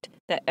expect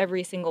that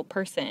every single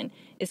person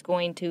is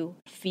going to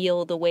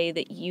feel the way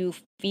that you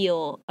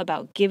feel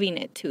about giving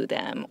it to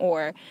them,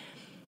 or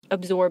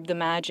absorb the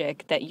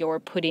magic that you're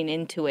putting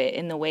into it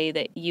in the way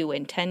that you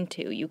intend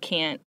to. You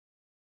can't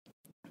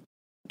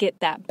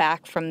get that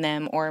back from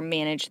them or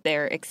manage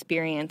their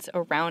experience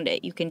around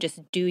it. You can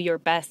just do your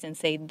best and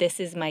say, this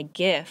is my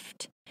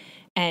gift,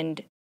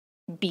 and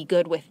be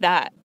good with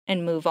that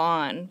and move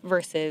on,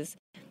 versus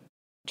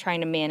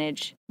trying to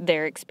manage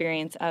their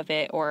experience of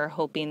it or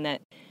hoping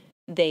that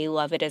they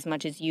love it as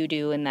much as you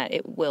do and that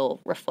it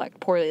will reflect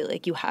poorly.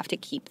 Like, you have to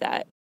keep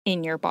that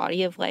in your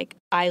body of like,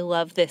 I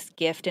love this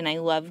gift and I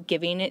love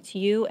giving it to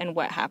you, and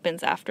what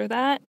happens after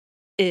that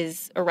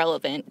is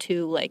irrelevant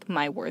to like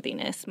my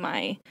worthiness,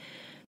 my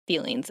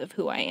feelings of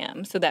who I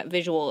am. So that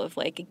visual of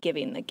like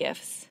giving the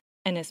gifts,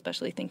 and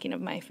especially thinking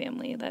of my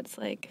family, that's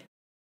like,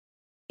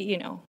 you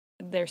know,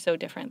 they're so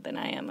different than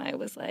I am. I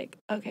was like,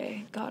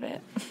 okay, got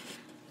it.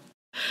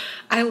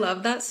 I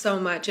love that so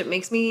much. It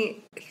makes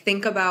me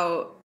think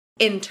about,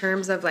 in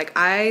terms of like,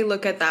 I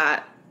look at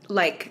that,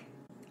 like,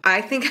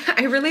 I think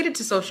I relate it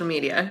to social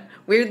media,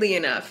 weirdly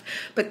enough,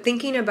 but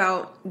thinking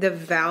about the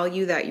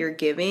value that you're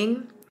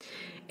giving.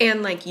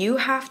 And like, you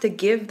have to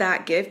give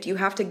that gift, you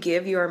have to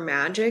give your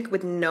magic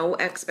with no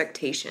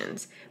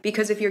expectations.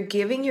 Because if you're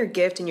giving your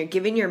gift and you're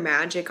giving your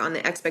magic on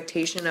the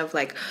expectation of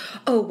like,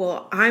 oh,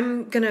 well,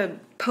 I'm going to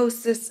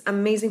post this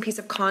amazing piece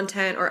of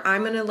content, or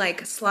I'm going to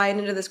like slide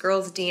into this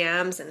girl's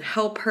DMs and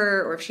help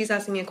her, or if she's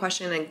asking me a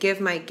question and give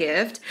my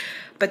gift,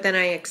 but then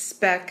I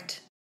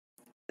expect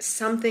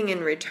something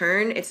in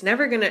return, it's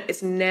never,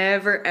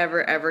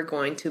 ever, ever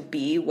going to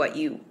be what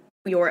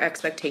your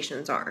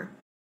expectations are.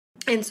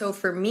 And so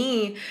for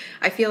me,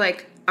 I feel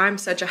like I'm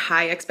such a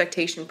high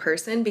expectation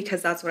person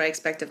because that's what I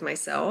expect of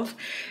myself.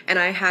 And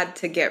I had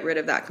to get rid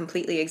of that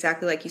completely.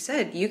 Exactly like you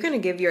said, you're going to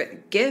give your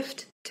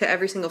gift to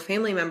every single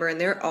family member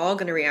and they're all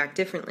going to react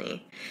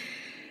differently.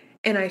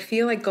 And I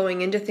feel like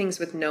going into things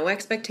with no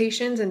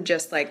expectations, and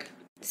just like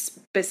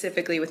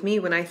specifically with me,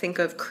 when I think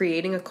of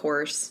creating a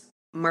course,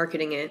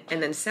 marketing it,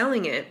 and then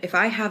selling it, if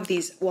I have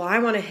these, well, I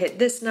want to hit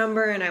this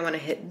number and I want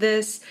to hit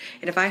this,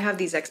 and if I have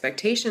these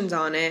expectations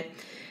on it,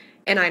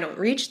 and I don't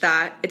reach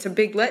that, it's a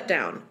big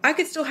letdown. I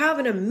could still have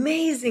an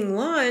amazing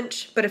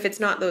launch, but if it's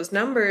not those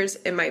numbers,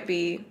 it might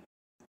be,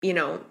 you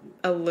know,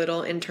 a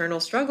little internal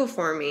struggle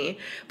for me.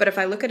 But if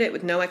I look at it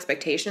with no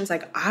expectations,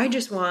 like, I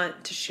just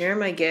want to share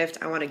my gift,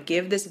 I want to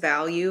give this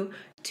value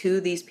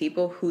to these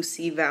people who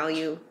see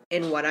value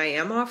in what I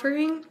am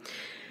offering,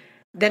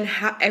 then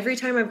every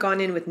time I've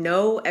gone in with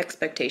no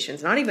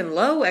expectations, not even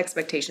low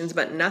expectations,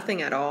 but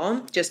nothing at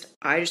all,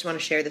 I just want to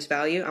share this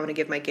value, I want to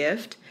give my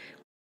gift,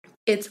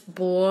 it's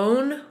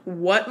blown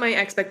what my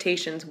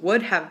expectations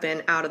would have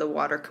been out of the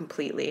water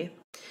completely.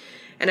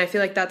 And I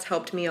feel like that's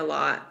helped me a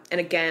lot.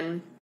 And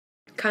again,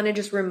 kind of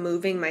just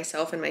removing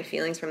myself and my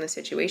feelings from the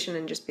situation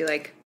and just be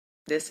like,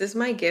 this is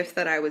my gift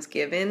that I was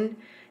given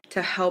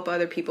to help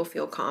other people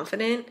feel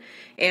confident.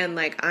 And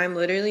like, I'm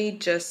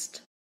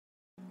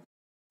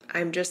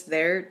just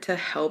there to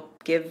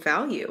help give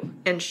value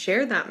and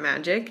share that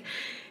magic.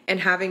 And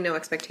having no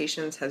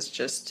expectations has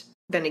just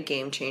been a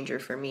game changer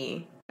for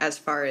me as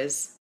far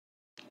as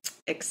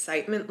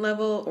excitement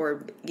level,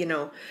 or, you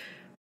know,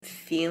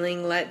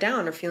 feeling let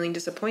down or feeling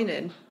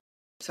disappointed.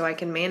 So I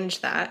can manage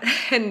that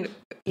and,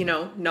 you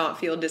know, not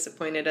feel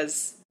disappointed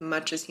as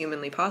much as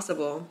humanly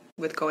possible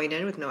with going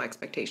in with no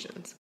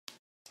expectations.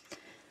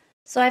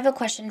 So I have a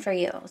question for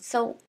you.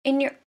 So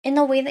in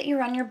the way that you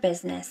run your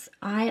business,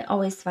 I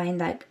always find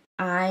that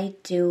I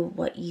do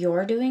what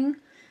you're doing,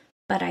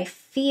 but I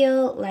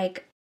feel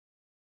like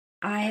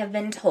I have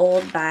been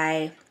told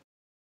by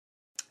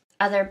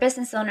other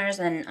business owners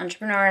and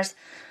entrepreneurs,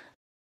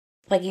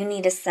 like, you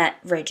need to set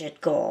rigid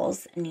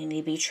goals and you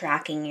need to be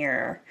tracking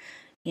your,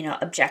 you know,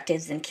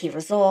 objectives and key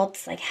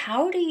results. Like,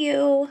 how do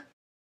you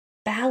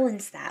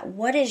balance that?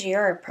 What is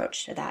your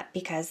approach to that?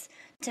 Because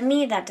to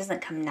me, that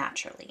doesn't come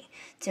naturally.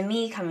 To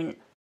me,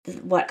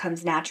 what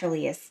comes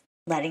naturally is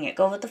letting it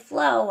go with the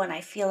flow, and I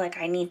feel like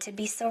I need to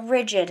be so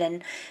rigid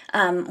and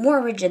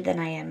more rigid than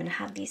I am, and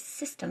have these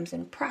systems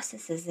and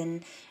processes,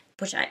 and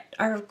which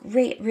are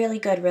really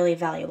good, really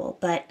valuable.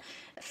 But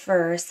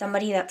for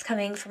somebody that's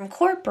coming from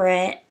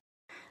corporate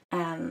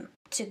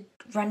to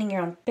running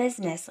your own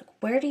business, like,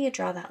 where do you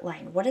draw that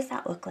line? What does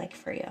that look like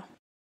for you?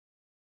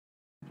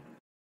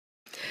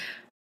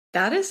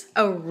 That is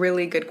a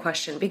really good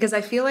question, because I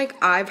feel like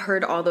I've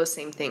heard all those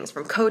same things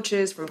from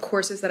coaches, from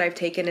courses that I've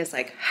taken, is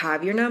like,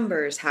 have your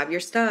numbers, have your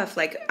stuff.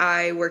 Like,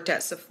 I worked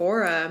at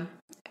Sephora,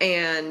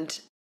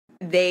 and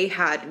they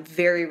had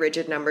very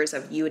rigid numbers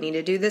of, you need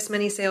to do this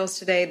many sales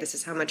today. This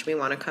is how much we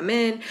want to come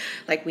in.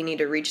 Like, we need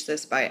to reach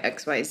this by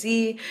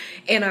XYZ.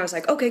 And I was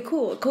like, okay,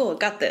 cool,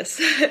 got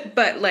this.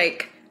 But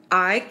like,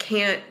 I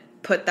can't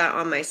put that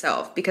on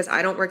myself because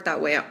I don't work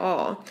that way at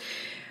all.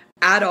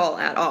 At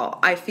all.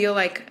 I feel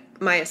like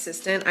my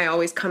assistant, I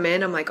always come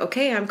in, I'm like,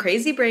 okay, I'm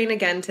crazy brain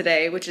again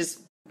today, which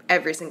is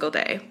every single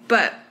day.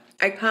 But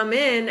I come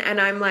in and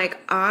I'm like,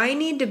 I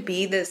need to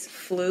be this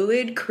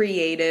fluid,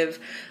 creative,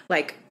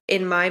 like,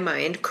 in my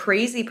mind,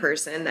 crazy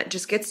person that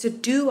just gets to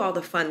do all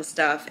the fun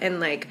stuff and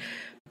like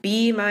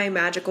be my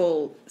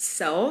magical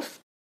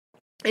self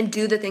and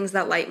do the things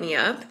that light me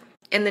up.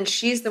 And then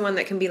she's the one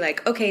that can be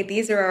like, okay,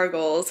 these are our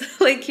goals.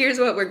 Like, here's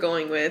what we're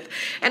going with.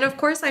 And of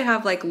course I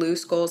have like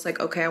loose goals. Like,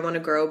 okay, I want to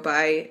grow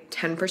by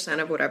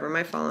 10% of whatever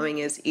my following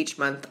is each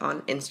month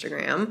on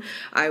Instagram.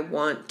 I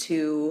want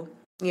to,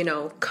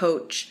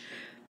 coach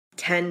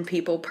 10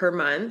 people per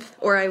month,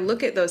 or I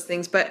look at those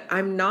things, but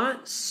I'm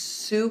not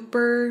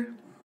super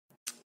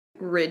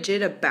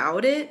rigid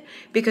about it,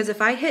 because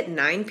if I hit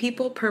 9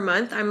 people per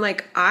month, I'm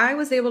like, I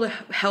was able to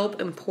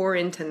help and pour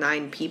into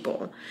 9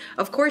 people.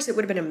 Of course, it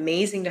would have been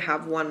amazing to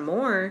have one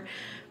more,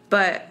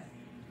 but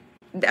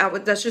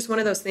that's just one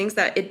of those things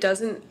that it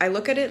doesn't, I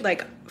look at it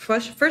like,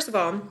 first of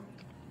all,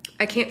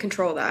 I can't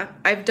control that.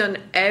 I've done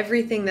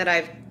everything that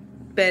I've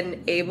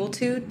been able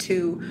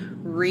to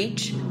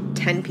reach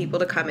 10 people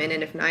to come in,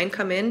 and if 9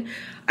 come in,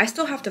 I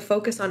still have to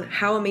focus on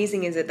how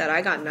amazing is it that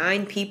I got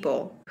 9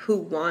 people who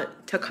want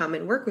to come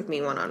and work with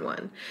me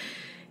one-on-one.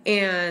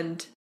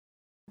 And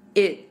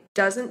it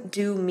doesn't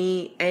do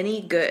me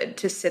any good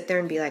to sit there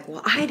and be like,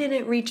 well, I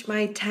didn't reach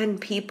my 10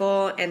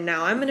 people and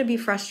now I'm going to be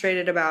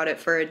frustrated about it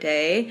for a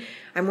day.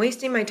 I'm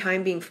wasting my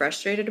time being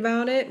frustrated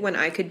about it when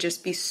I could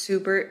just be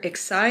super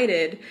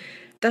excited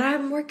that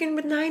I'm working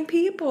with 9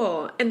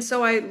 people. And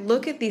so I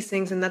look at these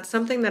things, and that's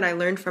something that I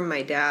learned from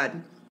my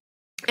dad.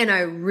 And I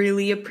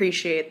really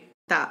appreciate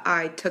that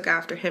I took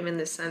after him in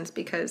this sense,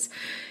 because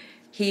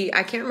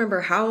I can't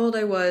remember how old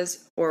I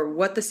was or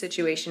what the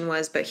situation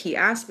was, but he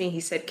asked me, he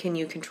said, can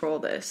you control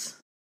this?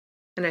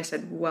 And I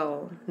said,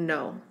 well,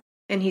 no.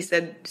 And he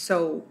said,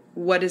 so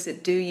what does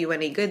it do you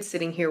any good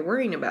sitting here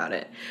worrying about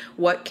it?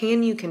 What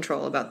can you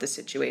control about the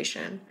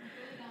situation?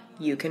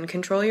 You can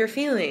control your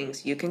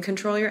feelings, you can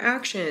control your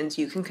actions,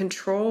 you can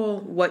control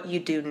what you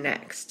do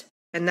next.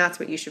 And that's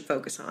what you should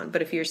focus on.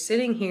 But if you're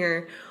sitting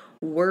here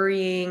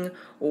worrying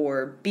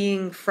or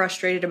being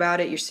frustrated about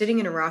it, you're sitting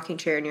in a rocking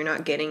chair and you're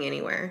not getting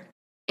anywhere.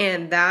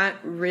 And that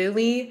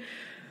really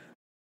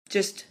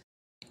just,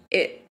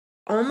 it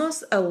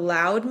almost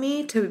allowed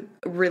me to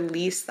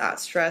release that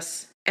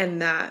stress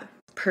and that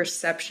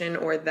perception,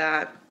 or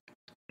that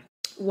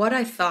what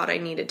I thought I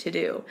needed to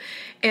do.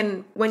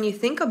 And when you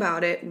think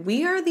about it,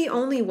 we are the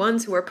only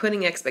ones who are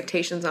putting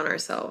expectations on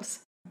ourselves.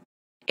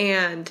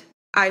 And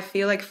I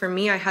feel like for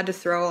me, I had to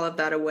throw all of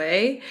that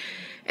away.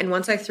 And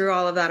once I threw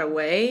all of that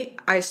away,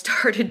 I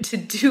started to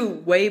do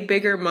way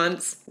bigger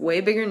months,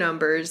 way bigger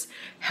numbers,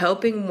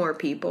 helping more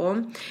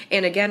people.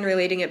 And again,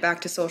 relating it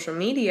back to social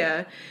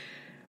media,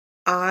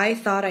 I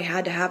thought I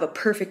had to have a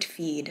perfect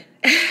feed,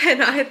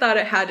 and I thought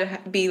it had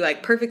to be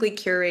like perfectly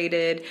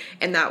curated.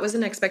 And that was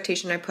an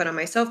expectation I put on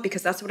myself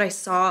because that's what I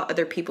saw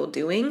other people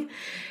doing.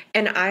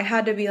 And I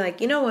had to be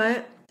like, you know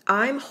what?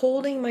 I'm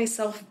holding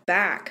myself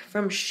back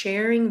from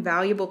sharing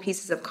valuable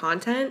pieces of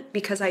content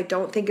because I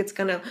don't think it's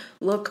going to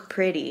look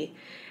pretty.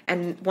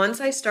 And once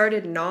I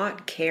started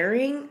not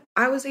caring,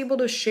 I was able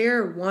to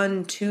share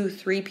 1, 2,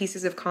 3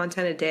 pieces of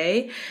content a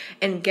day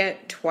and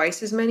get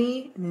twice as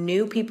many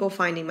new people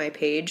finding my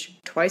page,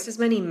 twice as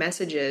many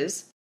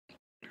messages,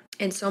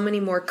 and so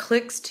many more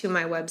clicks to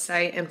my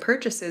website and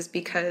purchases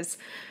because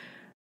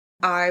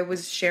I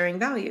was sharing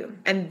value.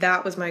 And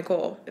that was my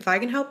goal. If I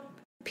can help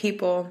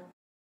people,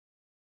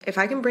 if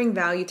I can bring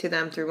value to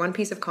them through one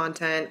piece of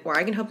content, or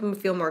I can help them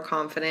feel more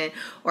confident,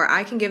 or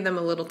I can give them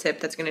a little tip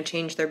that's going to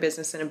change their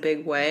business in a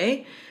big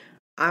way,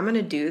 I'm going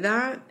to do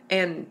that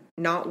and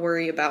not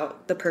worry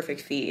about the perfect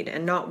feed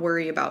and not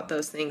worry about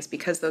those things,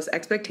 because those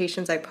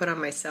expectations I put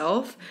on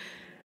myself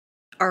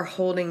are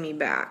holding me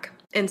back.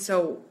 And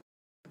so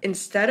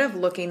instead of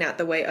looking at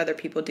the way other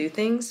people do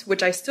things,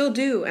 which I still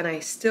do, and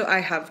I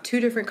have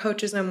 2 different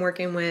coaches I'm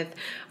working with.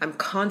 I'm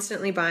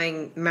constantly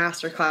buying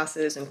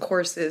masterclasses and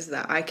courses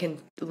that I can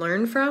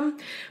learn from.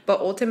 But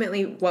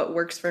ultimately what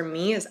works for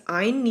me is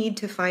I need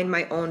to find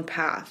my own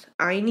path.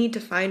 I need to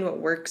find what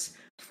works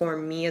for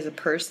me as a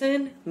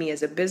person, me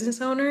as a business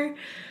owner.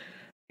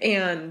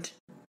 And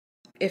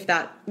if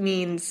that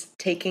means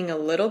taking a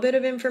little bit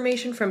of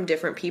information from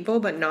different people,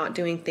 but not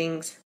doing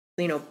things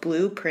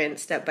blueprint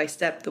step by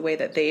step the way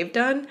that they've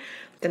done,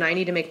 then I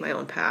need to make my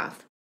own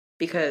path,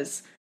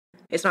 because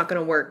it's not going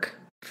to work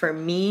for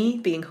me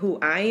being who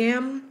I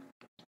am,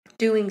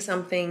 doing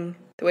something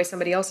the way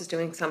somebody else is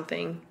doing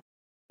something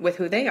with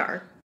who they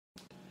are.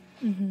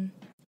 Mm-hmm.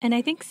 And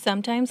I think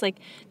sometimes like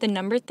the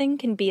number thing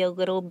can be a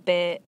little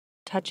bit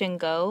touch and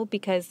go,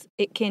 because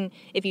it can,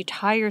 if you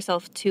tie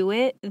yourself to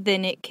it,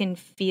 then it can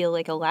feel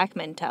like a lack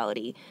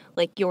mentality,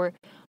 like you're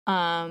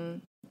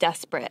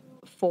desperate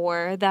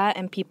for that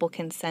and people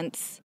can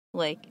sense,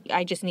 like,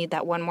 I just need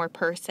that one more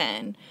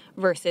person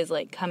versus,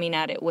 like, coming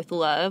at it with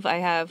love. I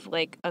have,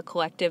 like, a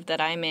collective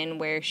that I'm in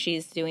where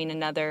she's doing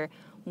another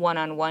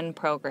one-on-one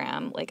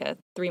program, like a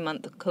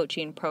 3-month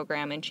coaching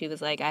program, and she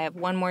was like, I have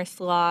one more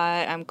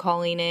slot, I'm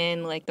calling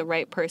in, like, the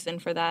right person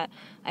for that.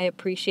 I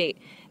appreciate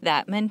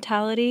that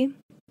mentality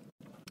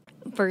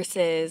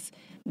versus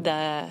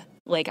the,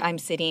 like, I'm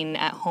sitting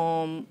at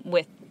home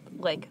with,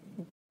 like,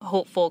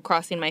 hopeful,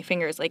 crossing my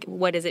fingers, like,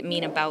 what does it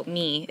mean about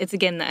me? It's,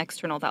 again, the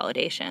external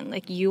validation.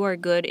 Like, you are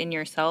good in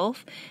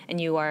yourself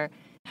and you are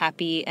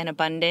happy and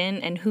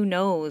abundant, and who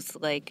knows,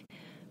 like,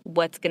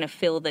 what's going to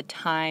fill the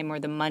time or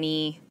the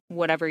money,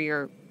 whatever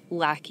you're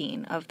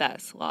lacking of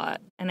that slot.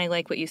 And I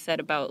like what you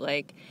said about,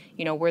 like,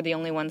 you know, we're the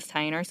only ones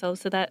tying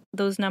ourselves to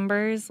those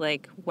numbers.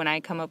 Like, when I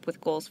come up with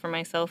goals for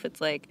myself,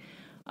 it's like,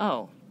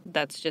 oh,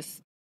 that's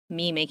just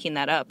me making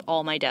that up.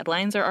 All my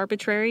deadlines are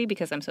arbitrary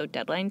because I'm so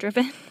deadline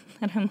driven.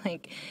 And I'm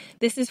like,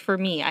 this is for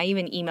me. I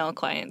even email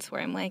clients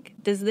where I'm like,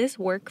 does this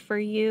work for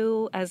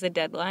you as a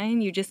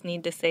deadline? You just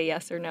need to say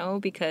yes or no,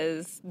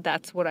 because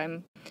that's what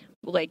I'm,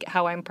 like,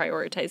 how I'm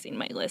prioritizing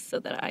my list so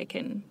that I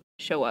can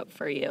show up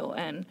for you.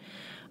 And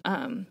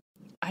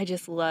I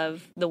just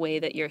love the way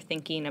that you're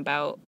thinking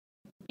about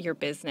your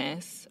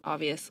business,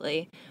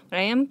 obviously. But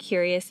I am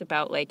curious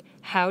about, like,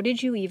 how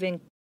did you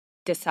even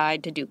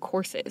decide to do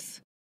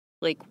courses?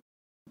 Like,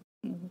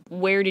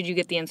 where did you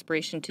get the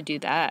inspiration to do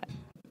that?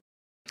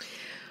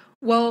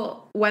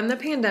 Well, when the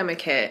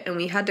pandemic hit and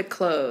we had to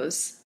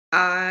close,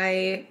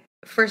 I,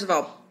 first of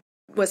all,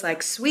 was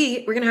like,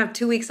 sweet, we're going to have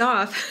 2 weeks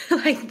off.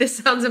 Like, this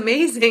sounds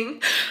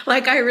amazing.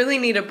 Like, I really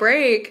need a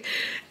break.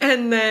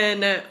 And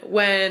then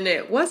when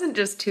it wasn't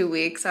just 2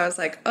 weeks, I was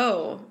like,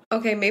 oh,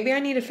 okay, maybe I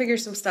need to figure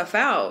some stuff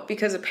out,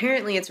 because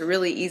apparently it's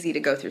really easy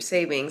to go through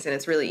savings and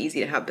it's really easy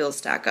to have bills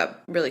stack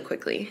up really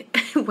quickly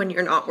when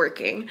you're not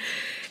working.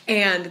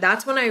 And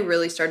that's when I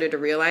really started to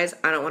realize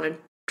I don't want to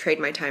trade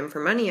my time for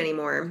money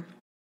anymore.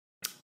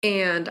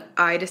 And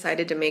I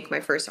decided to make my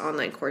first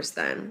online course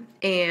then.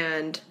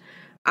 And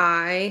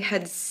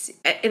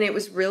it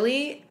was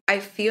really, I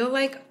feel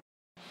like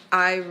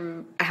I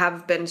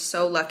have been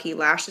so lucky.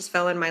 Lashes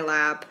fell in my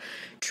lap.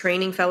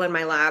 Training fell in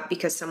my lap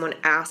because someone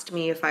asked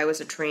me if I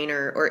was a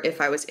trainer or if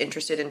I was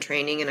interested in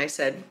training. And I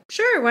said,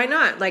 sure, why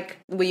not? Like,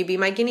 will you be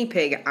my guinea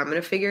pig? I'm going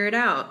to figure it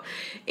out.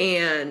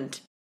 And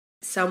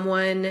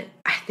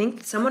I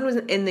think someone was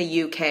in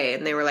the UK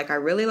and they were like, I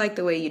really like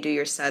the way you do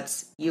your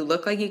sets. You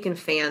look like you can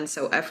fan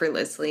so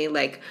effortlessly.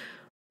 Like,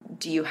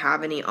 do you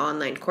have any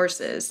online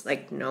courses?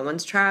 Like, no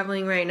one's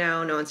traveling right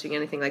now. No one's doing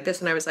anything like this.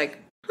 And I was like,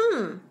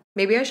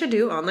 maybe I should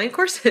do online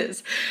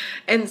courses.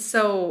 And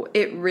so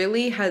it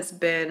really has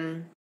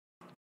been,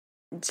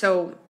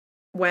 so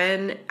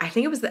when, I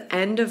think it was the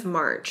end of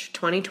March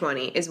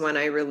 2020 is when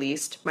I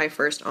released my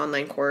first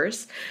online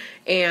course,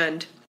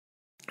 and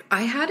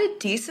I had a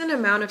decent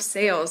amount of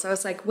sales. I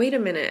was like, wait a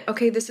minute.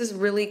 Okay, this is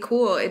really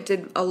cool. It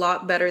did a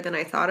lot better than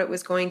I thought it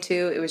was going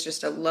to. It was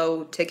just a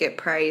low ticket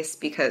price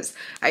because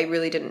I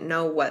really didn't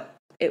know what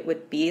it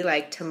would be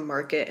like to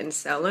market and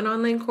sell an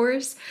online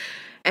course.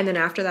 And then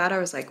after that, I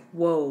was like,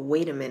 whoa,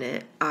 wait a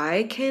minute.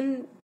 I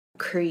can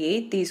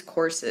create these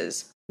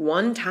courses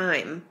one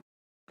time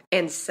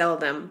and sell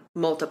them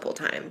multiple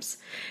times.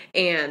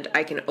 And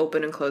I can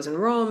open and close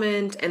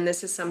enrollment. And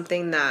this is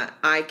something that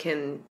I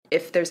can,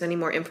 if there's any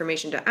more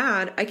information to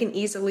add, I can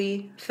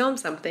easily film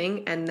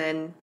something and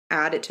then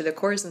add it to the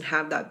course and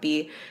have that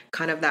be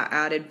kind of that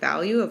added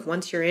value of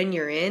once you're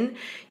in,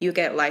 you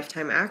get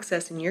lifetime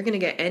access and you're going to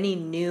get any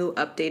new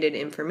updated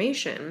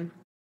information.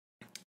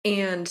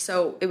 And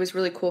so it was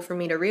really cool for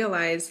me to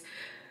realize,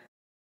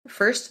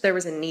 first, there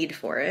was a need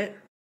for it.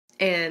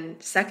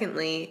 And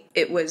secondly,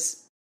 it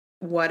was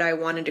what I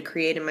wanted to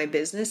create in my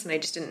business, and I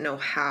just didn't know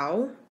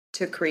how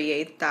to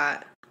create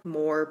that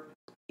more,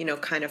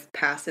 kind of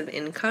passive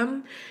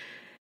income.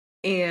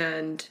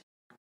 And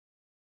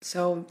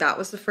so that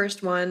was the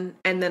first one.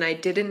 And then I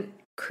didn't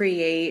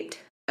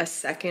create a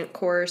second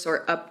course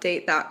or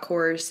update that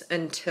course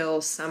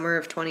until summer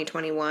of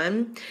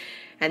 2021.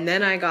 And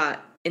then I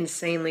got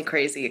insanely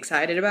crazy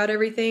excited about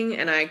everything,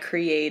 and I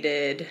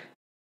created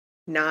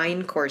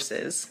 9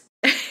 courses.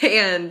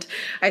 And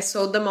I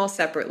sold them all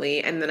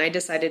separately, and then I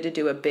decided to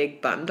do a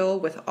big bundle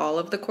with all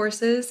of the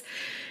courses.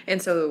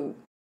 And so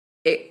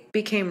it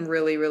became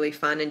really, really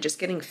fun, and just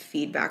getting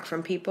feedback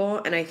from people.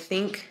 And I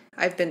think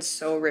I've been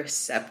so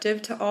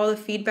receptive to all the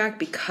feedback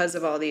because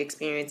of all the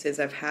experiences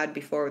I've had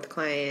before with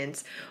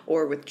clients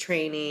or with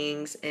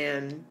trainings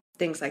and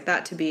things like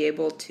that, to be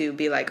able to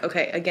be like,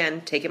 okay,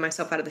 again, taking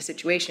myself out of the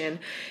situation,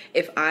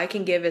 if I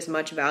can give as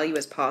much value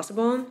as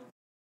possible,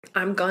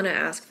 I'm gonna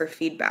ask for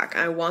feedback.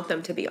 I want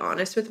them to be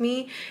honest with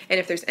me. And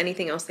if there's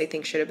anything else they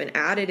think should have been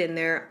added in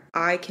there,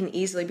 I can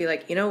easily be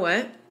like, you know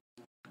what?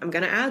 I'm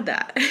gonna add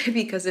that.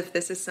 Because if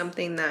this is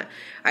something that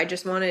I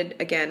just wanted,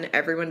 again,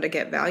 everyone to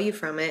get value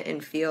from it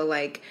and feel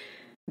like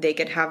they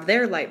could have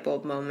their light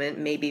bulb moment,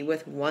 maybe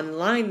with one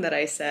line that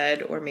I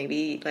said, or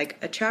maybe like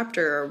a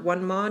chapter or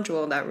one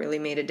module that really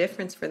made a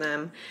difference for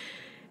them,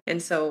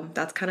 And so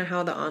that's kind of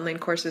how the online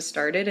courses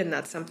started. And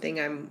that's something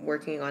I'm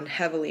working on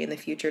heavily in the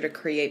future to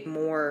create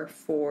more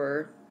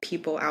for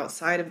people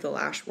outside of the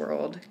lash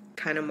world,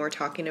 kind of more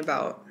talking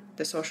about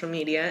the social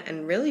media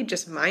and really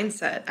just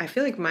mindset. I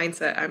feel like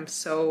mindset I'm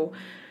so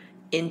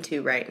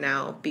into right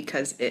now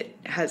because it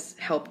has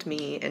helped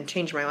me and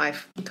changed my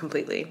life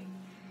completely.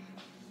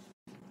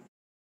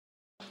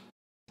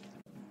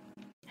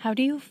 How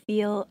do you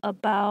feel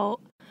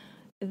about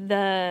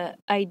the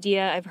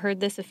idea? I've heard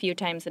this a few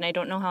times and I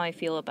don't know how I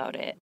feel about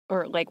it,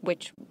 or like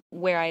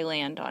where I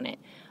land on it,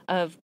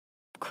 of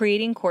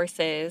creating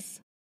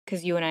courses,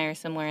 because you and I are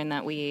similar in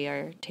that we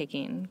are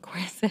taking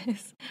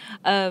courses,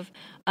 of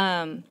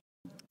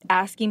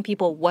asking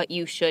people what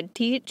you should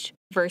teach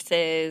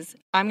versus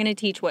I'm going to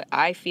teach what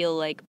I feel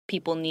like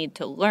people need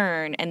to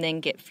learn and then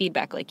get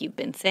feedback like you've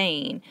been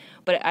saying.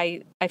 But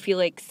I feel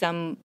like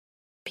some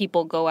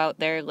people go out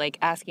there like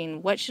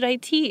asking, what should I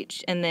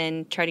teach? And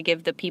then try to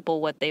give the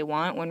people what they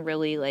want when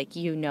really like,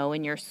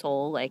 in your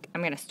soul, like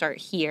I'm going to start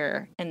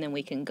here and then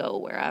we can go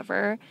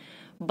wherever.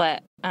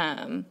 But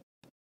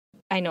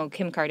I know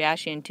Kim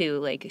Kardashian too,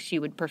 like she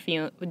would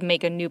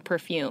make a new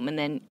perfume, and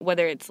then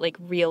whether it's like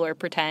real or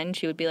pretend,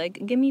 she would be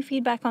like, give me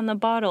feedback on the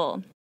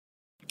bottle.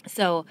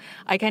 So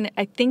I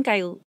think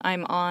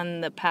I'm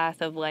on the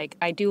path of like,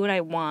 I do what I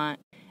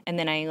want and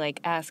then I like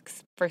ask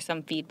for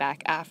some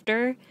feedback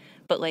after,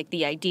 but like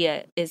the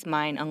idea is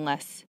mine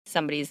unless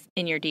somebody's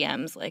in your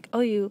DMs like,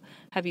 oh,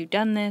 have you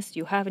done this? Do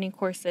you have any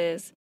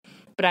courses?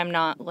 But I'm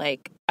not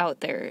like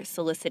out there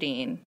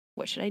soliciting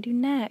what should I do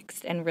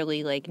next and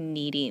really like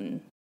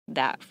needing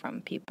that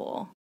from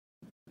people.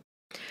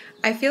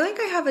 I feel like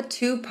I have a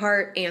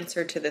two-part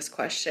answer to this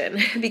question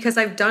because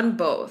I've done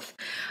both.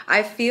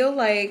 I feel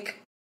like,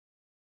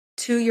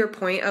 to your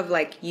point of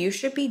like, you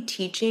should be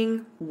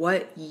teaching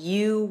what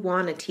you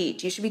want to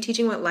teach. You should be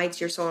teaching what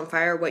lights your soul on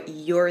fire, what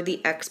you're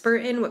the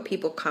expert in, what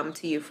people come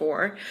to you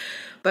for.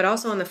 But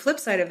also on the flip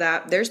side of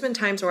that, there's been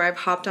times where I've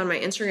hopped on my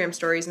Instagram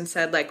stories and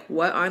said like,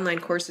 what online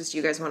courses do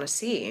you guys want to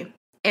see?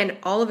 And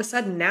all of a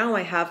sudden now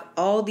I have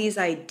all these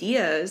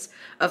ideas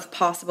of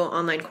possible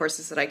online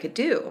courses that I could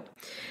do.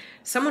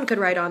 Someone could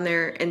write on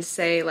there and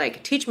say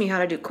like, teach me how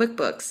to do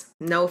QuickBooks.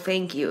 No,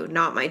 thank you.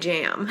 Not my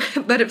jam.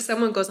 But if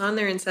someone goes on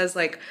there and says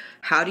like,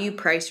 how do you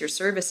price your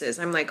services?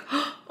 I'm like,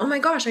 oh my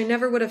gosh, I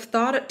never would have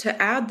thought to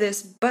add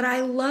this, but I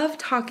love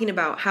talking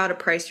about how to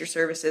price your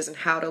services and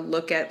how to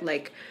look at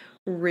like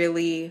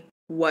really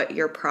what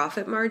your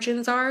profit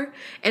margins are.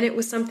 And it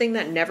was something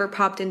that never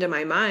popped into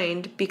my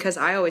mind because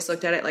I always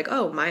looked at it like,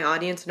 oh, my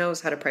audience knows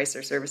how to price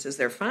their services.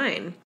 They're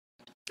fine.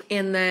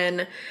 And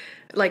then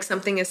like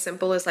something as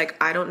simple as like,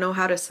 I don't know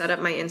how to set up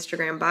my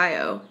Instagram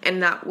bio.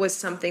 And that was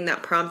something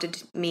that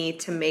prompted me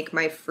to make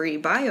my free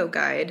bio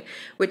guide,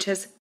 which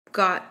has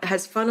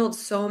funneled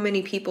so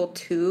many people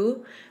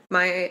to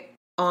my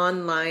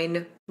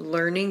online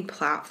learning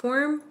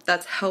platform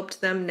that's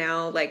helped them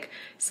now like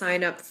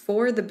sign up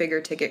for the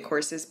bigger ticket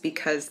courses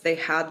because they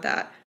had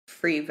that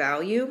free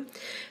value.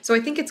 So I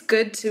think it's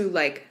good to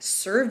like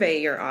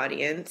survey your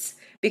audience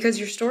because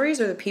your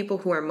stories are the people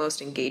who are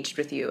most engaged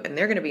with you and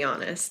they're going to be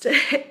honest.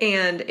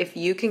 And if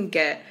you can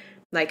get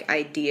like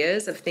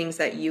ideas of things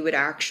that you would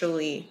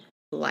actually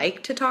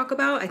like to talk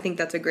about, I think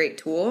that's a great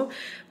tool.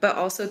 But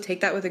also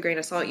take that with a grain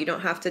of salt. You don't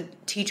have to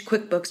teach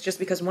QuickBooks just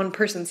because one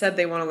person said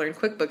they want to learn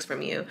QuickBooks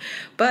from you.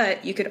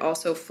 But you could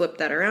also flip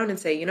that around and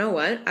say, you know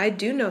what? I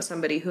do know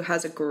somebody who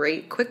has a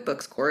great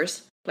QuickBooks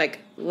course. Like,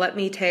 let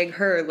me tag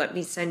her, let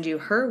me send you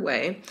her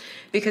way,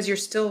 because you're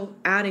still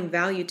adding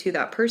value to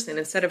that person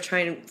instead of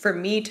trying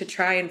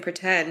and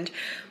pretend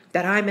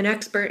that I'm an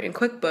expert in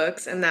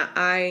QuickBooks and that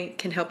I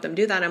can help them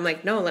do that. I'm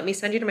like, no, let me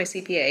send you to my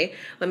CPA.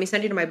 Let me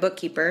send you to my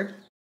bookkeeper.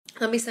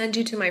 Let me send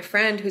you to my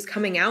friend who's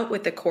coming out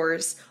with the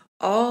course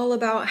all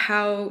about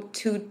how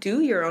to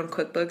do your own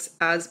QuickBooks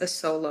as a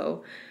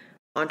solo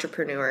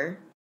entrepreneur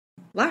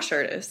lash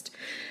artist.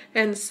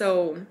 And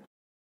so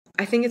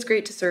I think it's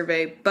great to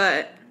survey,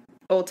 but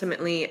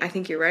ultimately, I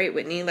think you're right,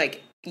 Whitney.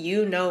 Like,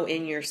 you know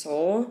in your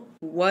soul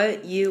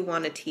what you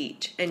want to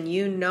teach and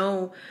you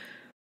know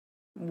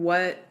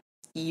what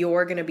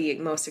you're going to be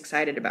most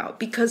excited about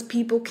because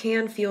people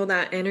can feel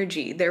that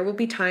energy. There will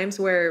be times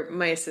where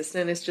my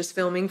assistant is just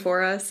filming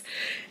for us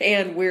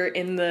and we're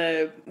in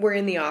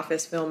the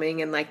office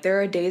filming, and like there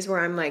are days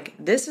where I'm like,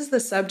 this is the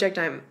subject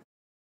I'm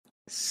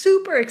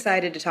super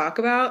excited to talk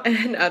about,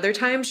 and other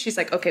times she's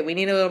like, okay, we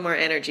need a little more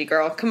energy,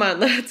 girl, come on,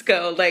 let's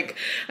go. Like,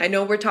 I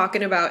know we're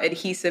talking about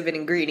adhesive and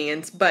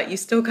ingredients, but you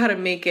still got to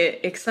make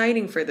it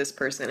exciting for this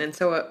person. And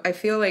so I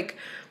feel like,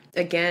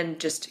 again,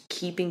 just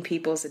keeping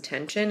people's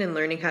attention and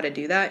learning how to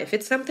do that. If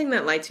it's something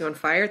that lights you on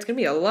fire, it's gonna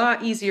be a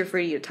lot easier for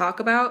you to talk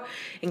about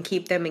and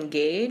keep them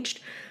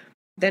engaged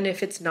than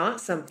if it's not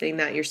something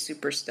that you're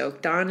super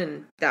stoked on.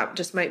 And that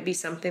just might be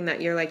something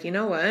that you're like, you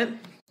know what?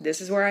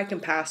 This is where I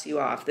can pass you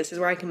off. This is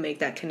where I can make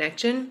that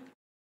connection.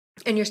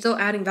 And you're still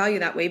adding value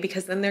that way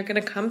because then they're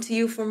going to come to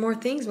you for more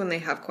things when they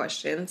have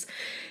questions.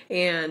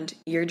 And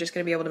you're just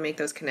going to be able to make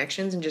those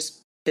connections and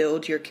just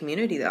build your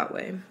community that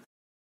way.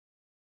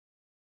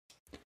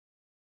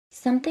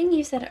 Something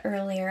you said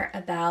earlier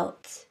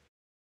about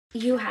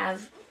you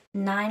have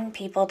 9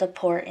 people to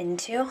pour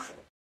into.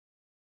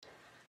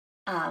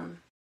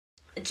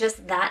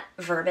 Just that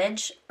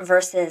verbiage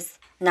versus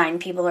 9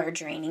 people are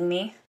draining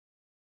me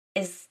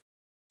is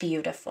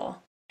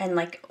beautiful. And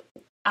like,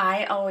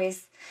 I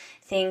always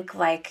think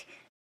like,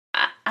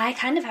 I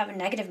kind of have a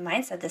negative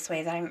mindset this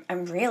way, that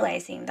I'm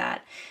realizing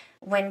that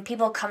when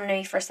people come to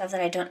me for stuff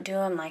that I don't do,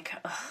 I'm like,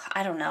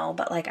 I don't know,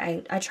 but like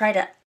I try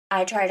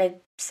to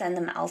send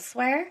them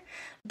elsewhere.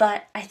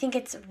 But I think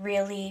it's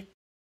really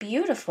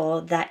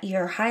beautiful that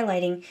you're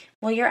highlighting,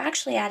 well, you're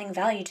actually adding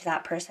value to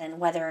that person,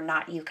 whether or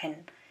not you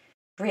can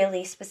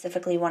really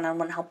specifically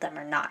one-on-one help them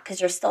or not,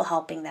 because you're still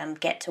helping them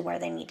get to where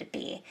they need to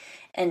be.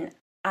 And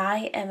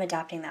I am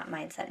adopting that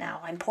mindset now.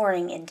 I'm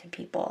pouring into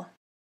people.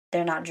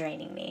 They're not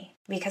draining me,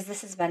 because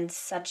this has been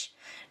such,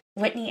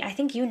 Whitney, I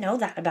think you know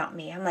that about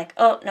me. I'm like,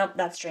 oh, nope,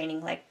 that's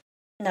draining. Like,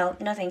 no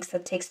thanks,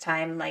 that takes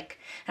time. Like,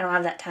 I don't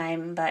have that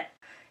time. But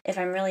if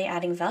I'm really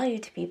adding value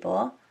to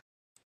people,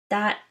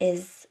 that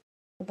is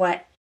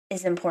what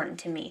is important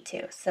to me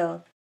too.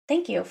 So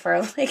thank you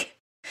for like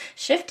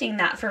shifting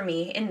that for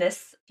me in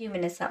this few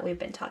minutes that we've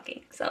been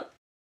talking. So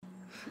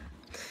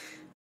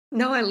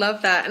no, I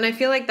love that. And I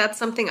feel like that's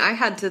something I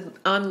had to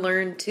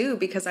unlearn too,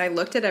 because I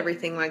looked at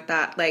everything like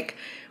that. Like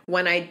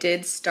when I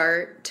did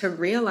start to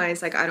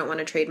realize like I don't want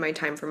to trade my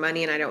time for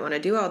money and I don't want to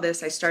do all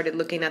this, I started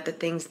looking at the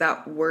things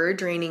that were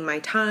draining my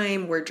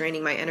time, were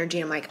draining my energy.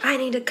 I'm like, I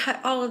need to cut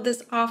all of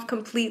this off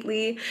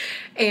completely.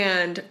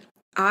 And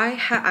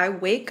I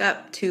wake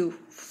up to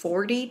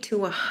 40 to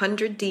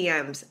 100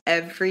 DMs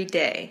every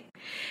day.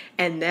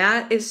 And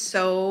that is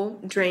so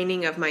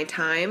draining of my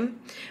time,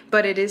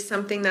 but it is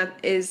something that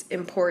is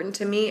important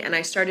to me. And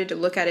I started to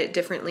look at it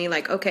differently.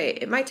 Like, okay,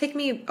 it might take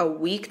me a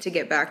week to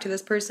get back to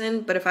this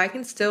person, but if I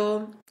can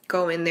still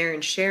go in there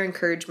and share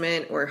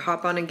encouragement or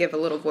hop on and give a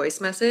little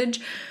voice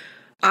message,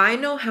 I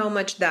know how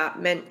much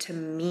that meant to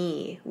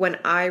me when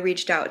I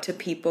reached out to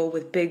people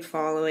with big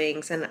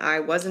followings and I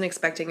wasn't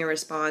expecting a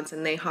response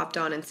and they hopped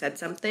on and said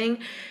something,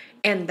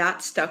 and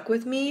that stuck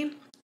with me.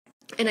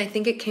 And I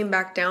think it came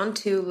back down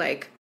to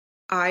like,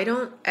 I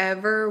don't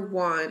ever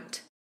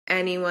want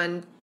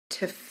anyone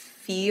to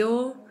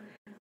feel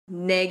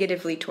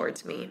negatively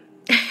towards me.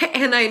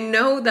 And I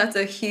know that's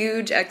a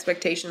huge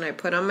expectation I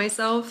put on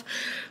myself,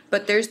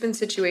 but there's been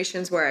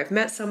situations where I've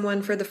met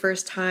someone for the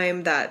first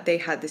time that they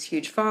had this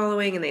huge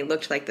following and they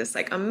looked like this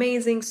like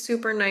amazing,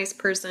 super nice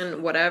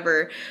person,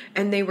 whatever,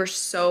 and they were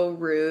so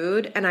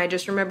rude. And I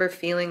just remember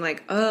feeling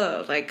like,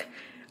 oh, like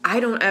I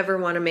don't ever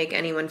want to make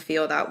anyone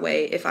feel that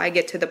way. If I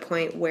get to the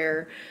point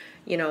where,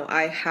 you know,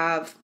 I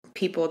have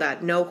people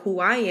that know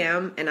who I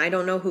am and I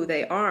don't know who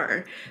they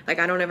are, like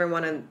I don't ever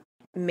want to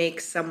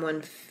make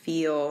someone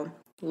feel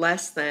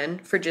less than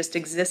for just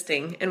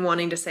existing and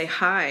wanting to say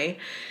hi.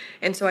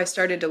 And so I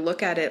started to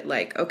look at it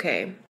like,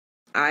 okay,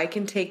 I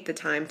can take the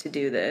time to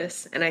do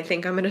this. And I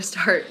think I'm going to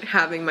start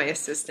having my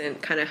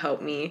assistant kind of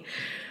help me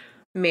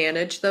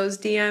manage those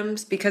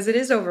DMs, because it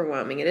is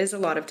overwhelming. It is a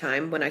lot of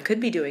time when I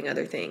could be doing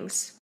other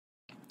things.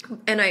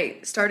 And I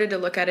started to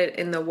look at it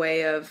in the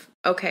way of,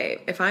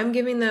 okay, if I'm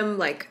giving them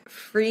like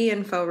free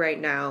info right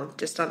now,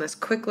 just on this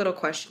quick little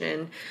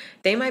question,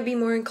 they might be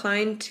more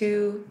inclined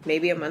to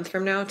maybe a month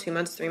from now, 2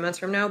 months, 3 months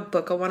from now,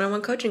 book a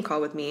one-on-one coaching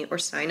call with me or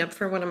sign up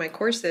for one of my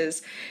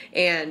courses.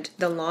 And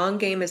the long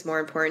game is more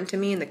important to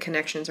me and the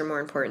connections are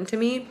more important to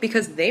me,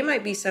 because they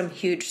might be some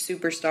huge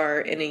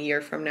superstar in a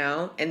year from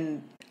now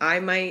and I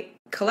might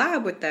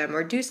collab with them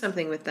or do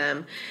something with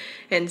them.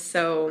 And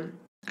so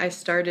I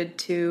started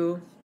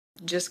to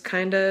just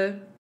kind of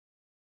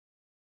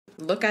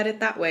look at it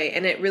that way.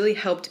 And it really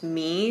helped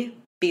me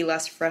be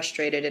less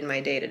frustrated in my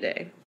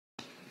day-to-day.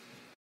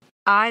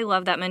 I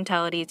love that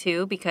mentality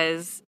too,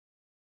 because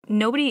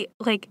nobody,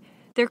 like,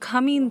 they're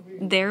coming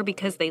there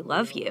because they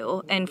love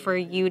you. And for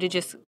you to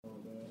just,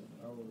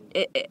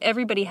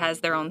 everybody has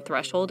their own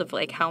threshold of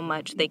like how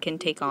much they can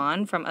take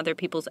on from other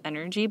people's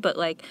energy. But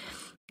like,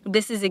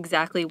 this is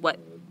exactly what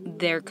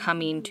they're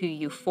coming to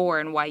you for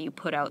and why you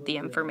put out the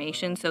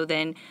information. So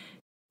then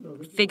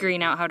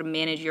figuring out how to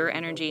manage your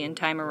energy and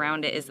time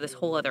around it is this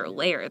whole other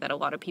layer that a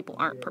lot of people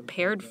aren't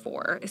prepared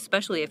for,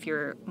 especially if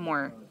you're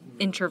more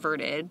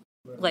introverted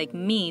like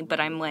me, but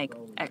I'm like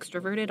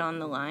extroverted on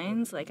the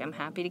lines. Like I'm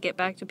happy to get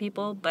back to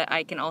people, but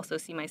I can also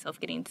see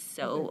myself getting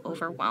so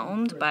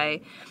overwhelmed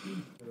by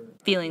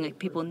feeling like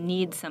people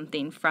need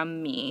something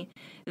from me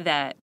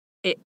that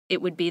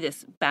it would be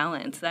this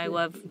balance. I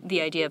love the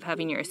idea of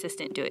having your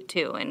assistant do it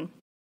too. And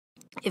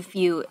if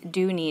you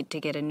do need to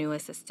get a new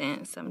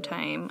assistant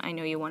sometime, I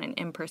know you want an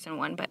in-person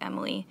one, but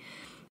Emilie,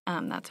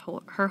 that's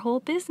her whole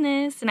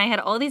business. And I had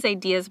all these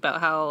ideas about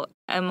how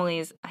I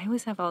always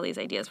have all these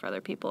ideas for other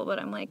people, but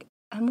I'm like,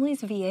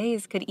 Emilie's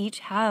VAs could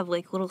each have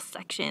like little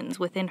sections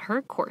within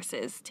her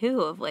courses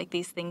too of like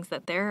these things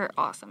that they're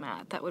awesome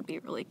at. That would be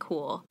really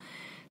cool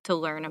to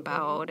learn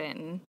about.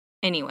 And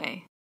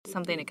anyway,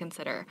 something to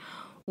consider.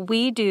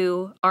 We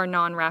do our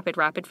non-rapid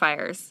rapid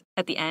fires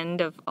at the end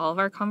of all of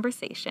our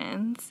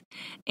conversations.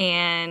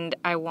 And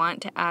I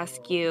want to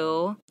ask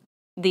you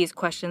these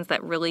questions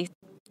that really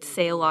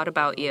say a lot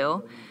about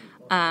you.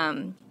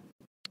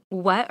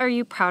 What are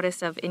you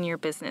proudest of in your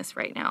business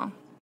right now?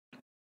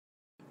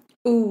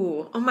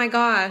 Ooh, oh my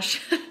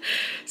gosh.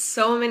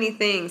 So many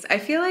things. I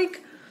feel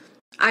like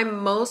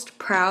I'm most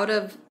proud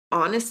of,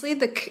 honestly,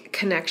 the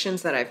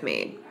connections that I've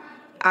made.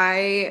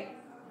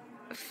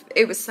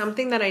 It was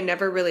something that I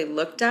never really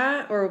looked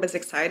at or was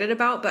excited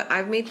about, but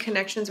I've made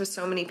connections with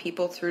so many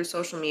people through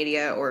social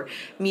media or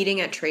meeting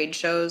at trade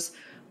shows,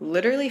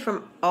 literally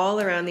from all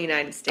around the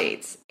United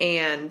States.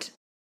 And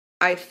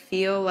I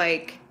feel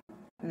like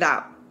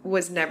that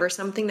was never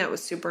something that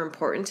was super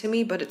important to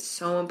me, but it's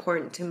so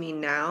important to me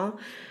now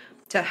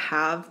to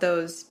have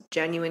those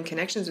genuine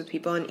connections with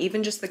people, and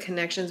even just the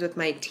connections with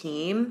my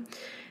team,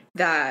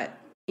 that,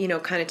 you know,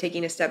 kind of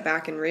taking a step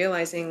back and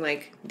realizing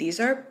like these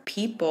are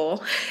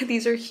people,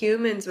 these are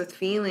humans with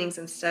feelings,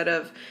 instead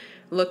of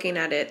looking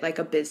at it like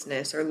a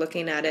business or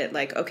looking at it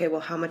like, okay,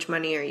 well, how much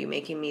money are you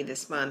making me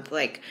this month?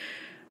 Like,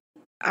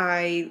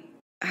 I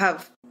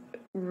have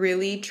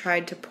really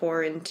tried to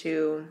pour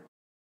into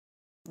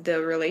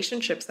the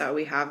relationships that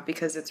we have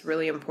because it's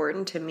really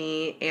important to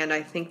me. And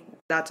I think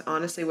that's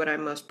honestly what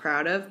I'm most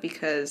proud of,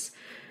 because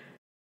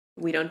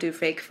we don't do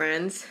fake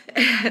friends.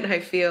 And I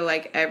feel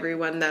like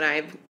everyone that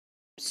I'm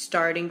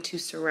starting to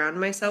surround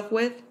myself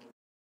with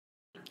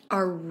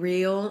are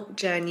real,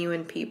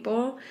 genuine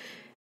people,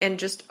 and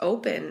just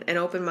open and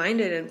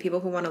open-minded, and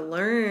people who want to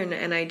learn.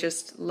 And I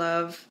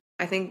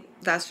think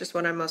that's just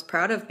what I'm most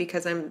proud of,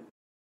 because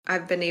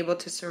I've been able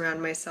to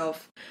surround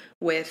myself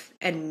with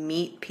and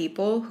meet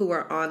people who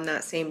are on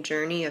that same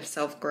journey of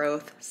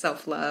self-growth,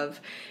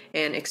 self-love,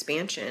 and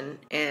expansion.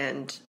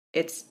 And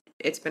it's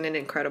been an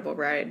incredible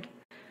ride.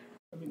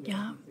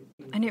 Yeah,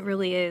 and it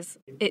really is.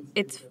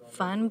 It's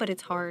fun, but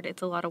it's hard.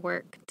 It's a lot of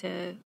work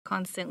to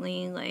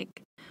constantly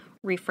like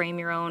reframe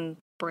your own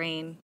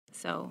brain.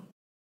 So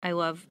I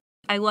love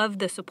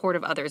the support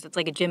of others. It's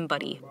like a gym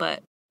buddy,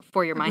 but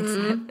for your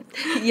mindset.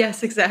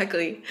 Yes,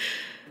 exactly.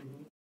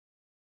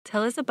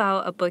 Tell us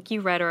about a book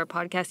you read or a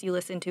podcast you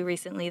listened to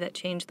recently that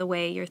changed the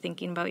way you're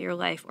thinking about your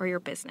life or your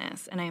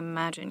business. And I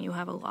imagine you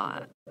have a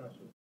lot.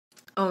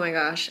 Oh my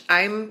gosh,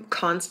 I'm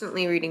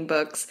constantly reading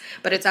books,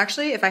 but it's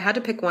actually, if I had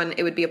to pick one,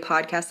 it would be a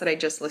podcast that I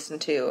just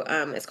listened to.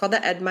 It's called the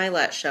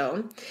MackLash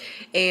Show,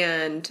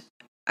 and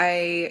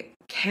I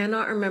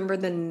cannot remember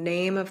the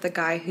name of the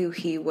guy who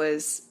he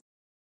was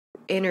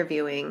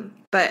interviewing,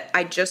 but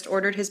I just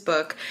ordered his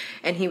book,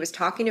 and he was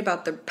talking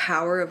about the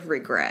power of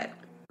regret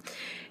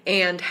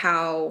and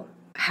how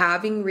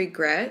having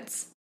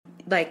regrets,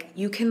 like,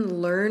 you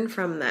can learn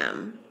from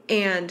them.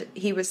 And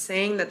he was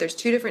saying that there's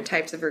two different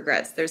types of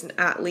regrets. There's an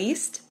at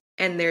least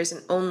and there's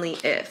an only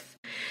if.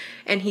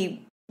 And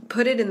he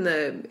put it in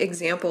the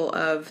example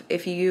of,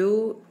 if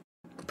you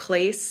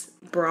place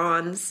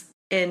bronze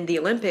in the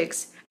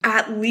Olympics,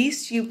 at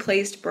least you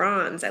placed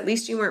bronze. At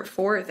least you weren't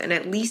fourth, and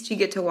at least you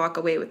get to walk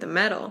away with the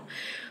medal.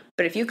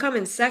 But if you come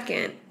in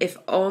second, if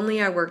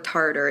only I worked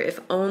harder, if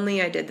only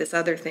I did this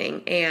other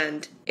thing,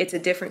 and it's a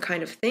different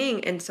kind of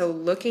thing. And so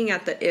looking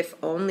at the if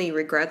only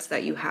regrets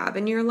that you have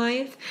in your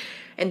life,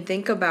 and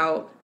think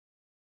about,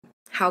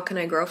 how can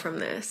I grow from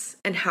this?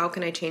 And how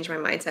can I change my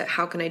mindset?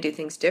 How can I do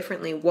things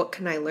differently? What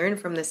can I learn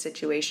from this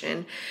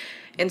situation?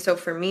 And so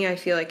for me, I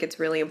feel like it's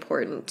really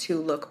important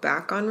to look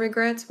back on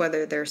regrets,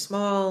 whether they're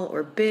small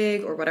or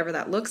big or whatever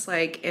that looks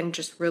like, and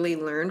just really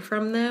learn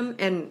from them.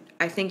 And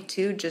I think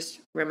too,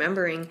 just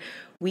remembering,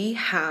 we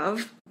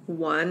have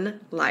one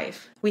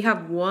life. We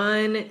have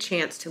one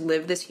chance to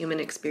live this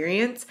human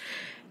experience.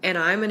 And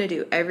I'm going to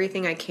do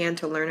everything I can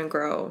to learn and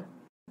grow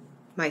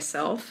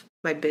myself,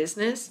 my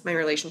business, my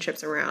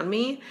relationships around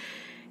me.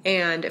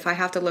 And if I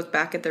have to look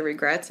back at the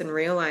regrets and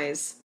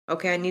realize,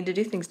 okay, I need to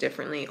do things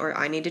differently, or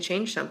I need to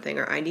change something,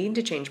 or I need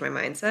to change my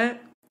mindset.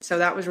 So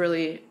that was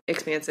really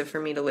expansive for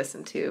me to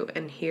listen to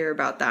and hear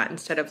about that,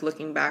 instead of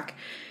looking back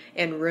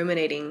and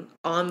ruminating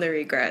on the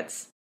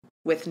regrets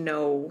with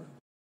no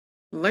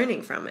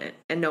learning from it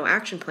and no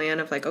action plan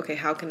of like, okay,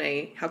 how can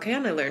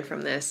I learn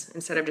from this,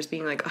 instead of just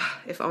being like, oh,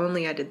 if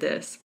only I did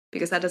this,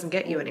 because that doesn't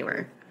get you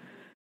anywhere.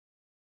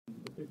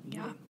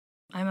 Yeah,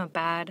 I'm a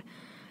bad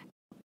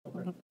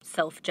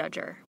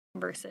self-judger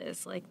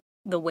versus like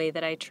the way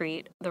that I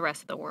treat the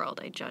rest of the world.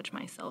 I judge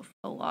myself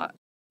a lot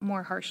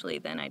more harshly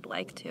than I'd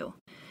like to.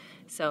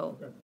 So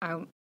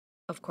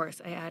of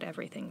course, I add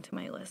everything to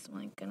my list. I'm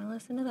like, gonna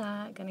listen to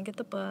that, gonna get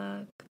the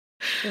book.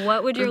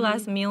 What would your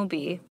last meal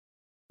be?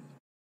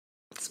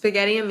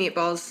 Spaghetti and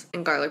meatballs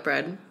and garlic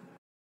bread.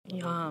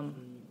 Yum.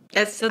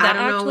 So I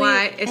don't know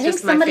why. It's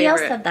just my favorite. Somebody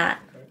else said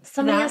that.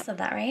 Somebody else said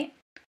that, right?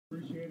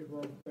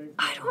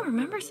 I don't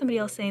remember somebody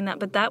else saying that,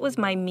 but that was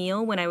my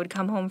meal when I would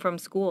come home from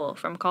school,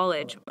 from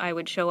college. I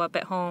would show up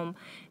at home,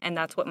 and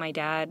that's what my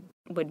dad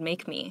would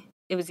make me.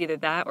 It was either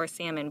that or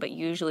salmon, but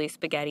usually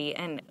spaghetti.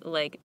 And,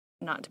 like,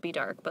 not to be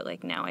dark, but,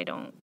 like, now I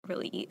don't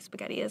really eat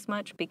spaghetti as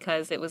much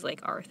because it was,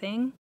 like, our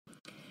thing.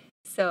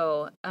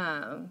 So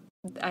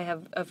I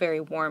have a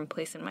very warm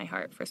place in my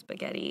heart for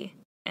spaghetti,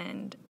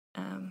 and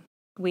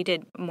we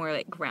did more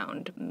like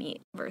ground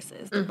meat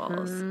versus the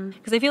balls.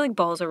 Because I feel like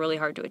balls are really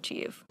hard to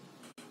achieve.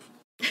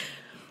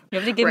 You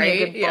have to give me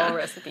a good ball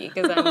recipe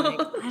because I'm like,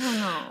 I don't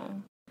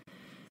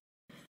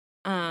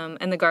know.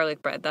 And the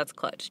garlic bread, that's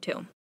clutch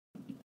too.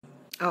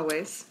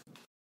 Always.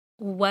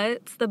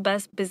 What's the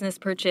best business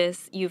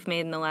purchase you've made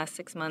in the last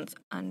 6 months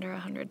under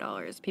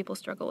 $100? People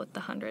struggle with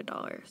the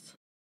 $100.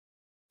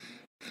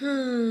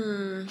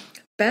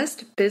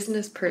 Best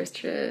business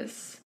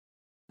purchase.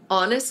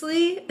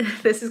 Honestly,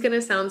 this is going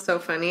to sound so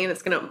funny and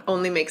it's going to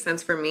only make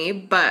sense for me,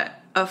 but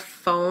a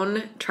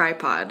phone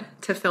tripod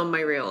to film my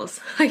reels.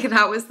 Like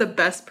that was the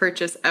best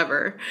purchase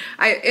ever.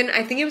 I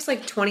think it was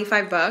like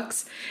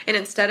 $25, and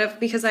instead of,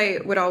 because I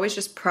would always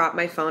just prop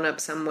my phone up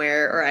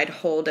somewhere or I'd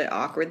hold it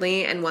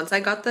awkwardly, and once I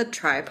got the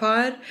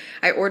tripod,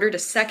 I ordered a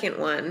second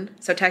one.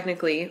 So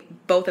technically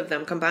both of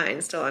them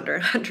combined still under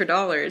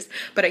 $100,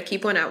 but I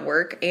keep one at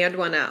work and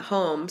one at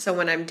home. So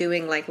when I'm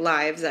doing like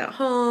lives at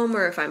home,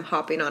 or if I'm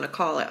hopping on a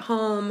call at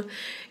home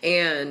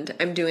and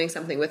I'm doing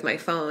something with my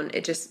phone,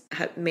 it just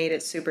made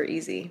it super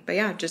easy. But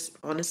yeah, just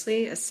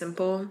honestly, a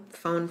simple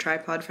phone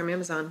tripod from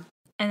Amazon.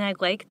 And I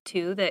like,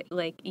 too, that,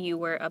 like, you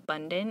were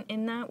abundant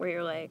in that, where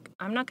you're like,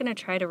 I'm not going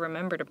to try to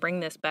remember to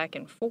bring this back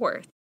and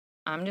forth.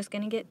 I'm just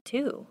going to get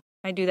 2.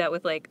 I do that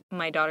with, like,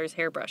 my daughter's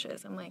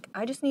hairbrushes. I'm like,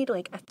 I just need,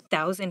 like,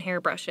 1,000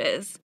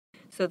 hairbrushes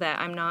so that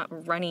I'm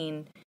not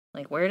running,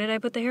 like, where did I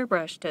put the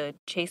hairbrush to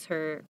chase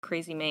her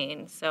crazy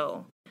mane?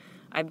 So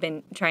I've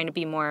been trying to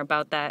be more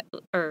about that,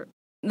 or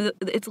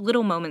it's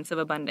little moments of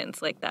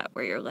abundance like that,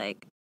 where you're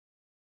like,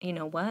 you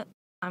know what?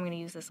 I'm going to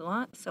use this a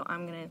lot, so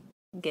I'm going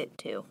to get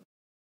 2.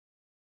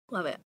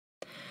 Love it.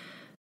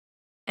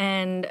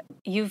 And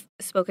you've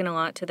spoken a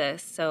lot to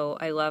this, so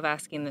I love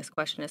asking this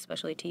question,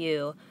 especially to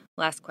you.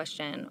 Last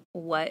question.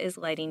 What is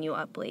lighting you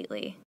up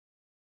lately?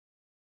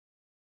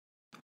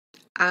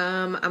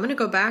 I'm going to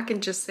go back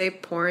and just say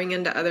pouring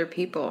into other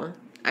people.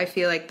 I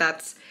feel like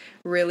that's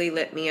really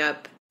lit me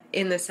up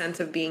in the sense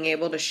of being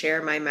able to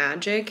share my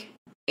magic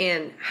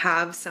and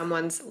have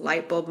someone's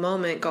light bulb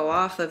moment go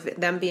off of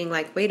them being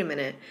like, wait a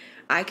minute,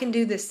 I can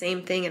do the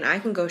same thing and I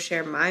can go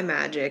share my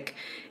magic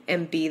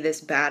and be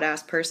this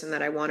badass person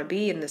that I want to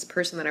be and this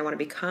person that I want to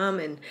become.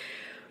 And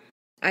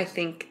I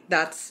think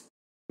that's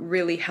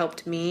really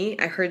helped me.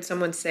 I heard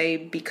someone say,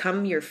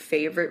 become your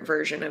favorite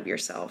version of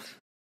yourself.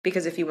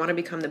 Because if you want to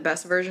become the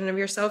best version of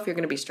yourself, you're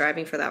going to be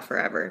striving for that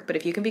forever. But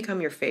if you can become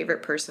your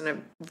favorite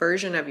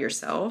version of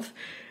yourself,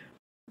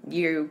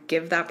 you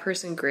give that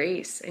person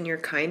grace and you're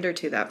kinder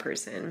to that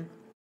person.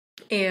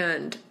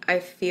 And I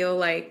feel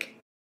like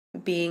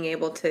being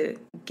able to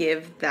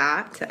give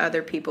that to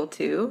other people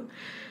too,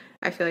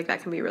 I feel like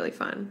that can be really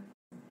fun.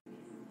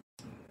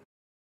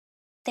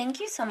 Thank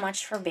you so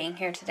much for being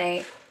here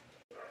today.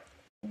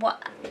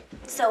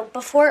 So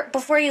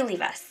before you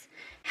leave us,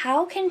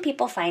 how can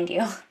people find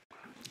you?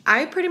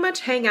 I pretty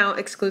much hang out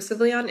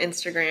exclusively on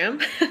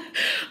Instagram.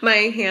 My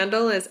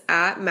handle is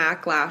at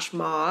MackLash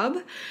Mob.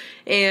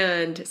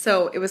 And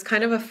so it was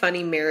kind of a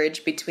funny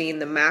marriage between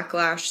the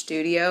MackLash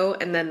studio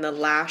and then the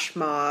Lash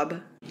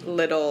Mob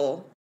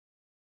little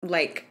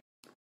like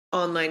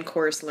online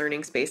course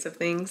learning space of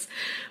things.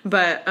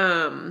 But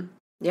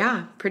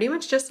yeah, pretty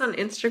much just on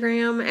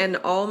Instagram, and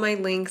all my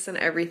links and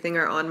everything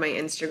are on my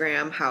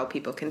Instagram, how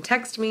people can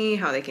text me,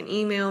 how they can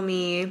email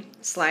me,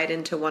 slide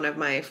into one of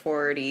my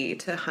 40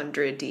 to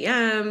 100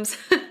 DMs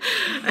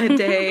a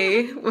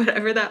day,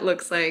 whatever that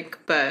looks like.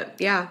 But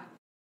yeah.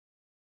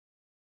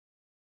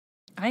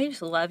 I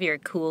just love your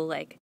cool,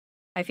 like,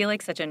 I feel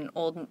like such an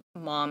old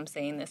mom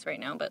saying this right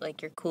now, but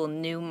like your cool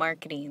new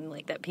marketing,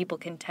 like that people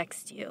can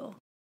text you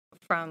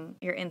from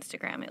your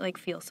Instagram. It like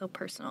feels so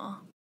personal.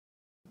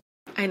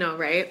 I know,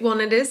 right? Well,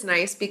 and it is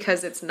nice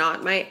because it's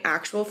not my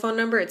actual phone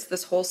number. It's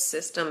this whole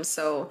system.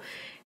 So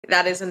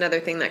that is another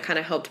thing that kind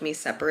of helped me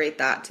separate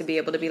that, to be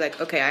able to be like,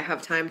 okay, I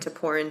have time to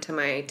pour into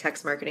my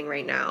text marketing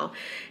right now.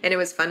 And it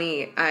was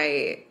funny.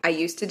 I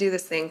used to do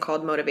this thing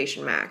called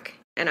Motivation Mac,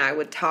 and I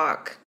would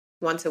talk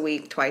once a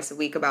week, twice a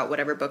week about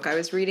whatever book I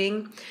was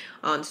reading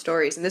on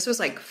stories. And this was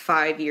like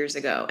 5 years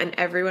ago. And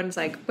everyone's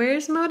like,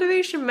 where's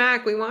Motivation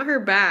Mac? We want her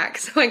back.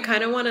 So I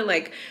kind of want to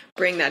like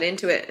bring that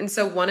into it. And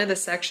so one of the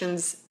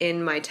sections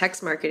in my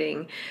text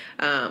marketing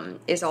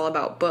is all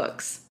about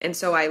books. And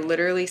so I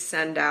literally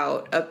send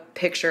out a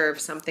picture of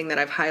something that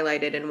I've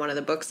highlighted in one of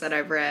the books that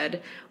I've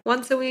read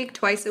once a week,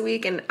 twice a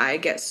week. And I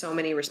get so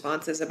many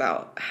responses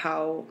about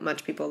how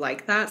much people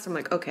like that. So I'm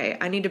like, okay,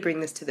 I need to bring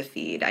this to the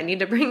feed. I need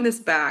to bring this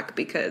back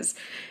because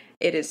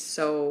it is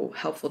so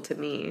helpful to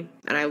me.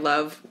 And I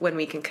love when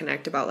we can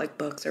connect about like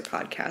books or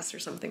podcasts or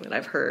something that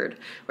I've heard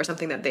or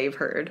something that they've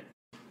heard.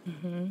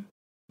 Mm-hmm.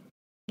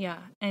 Yeah.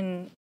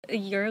 And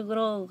your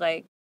little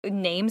like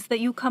names that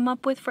you come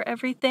up with for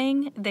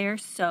everything, they're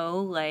so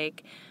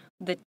like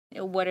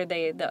what are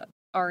they? The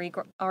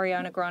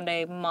Ariana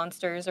Grande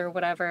monsters or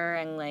whatever,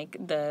 and like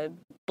the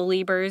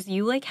Beliebers,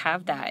 you like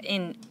have that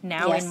in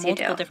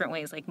multiple different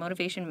ways, like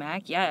Motivation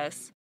Mac.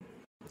 Yes.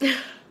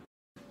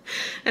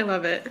 I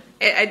love it.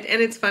 And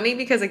it's funny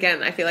because,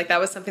 again, I feel like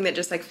that was something that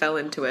just like fell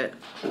into it.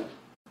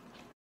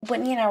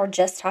 Whitney and I were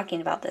just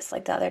talking about this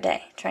like the other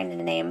day, trying to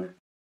name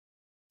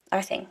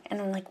our thing.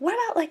 And I'm like, what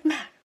about like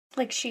Mac?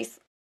 Like she's,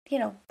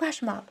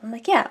 lash mob. I'm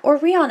like, yeah, or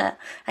Rihanna.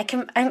 I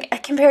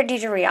compared you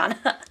to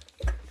Rihanna.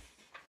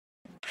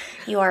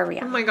 You are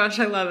Rihanna. Oh my gosh,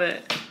 I love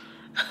it.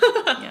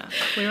 Yeah.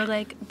 We were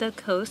like, the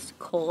Coast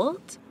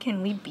Cult?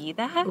 Can we be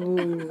that?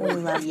 Ooh, We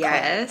love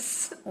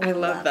yes. cults. I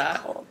love that.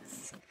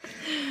 Cults.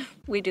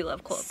 We do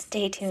love cults.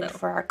 Stay tuned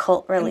for our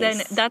cult release. And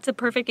then that's a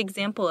perfect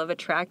example of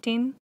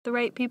attracting the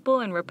right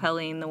people and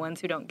repelling the ones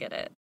who don't get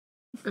it.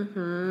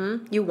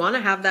 Mm-hmm. You want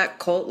to have that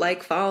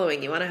cult-like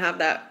following. You want to have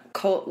that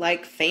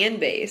cult-like fan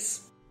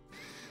base.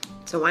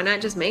 So why not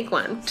just make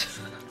one?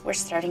 We're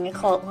starting a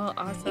cult. Well,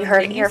 awesome. You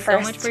heard it Thank here you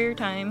first. so much for your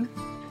time.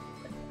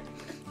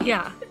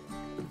 Yeah.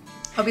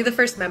 I'll be the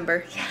first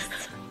member.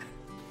 Yes.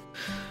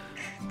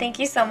 Thank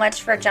you so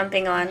much for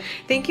jumping on.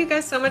 Thank you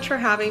guys so much for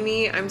having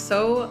me. I'm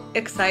so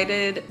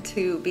excited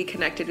to be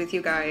connected with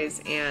you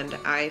guys, and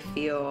I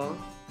feel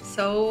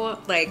so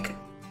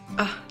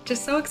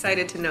just so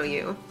excited to know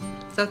you.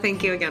 So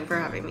thank you again for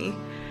having me.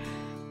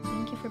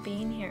 Thank you for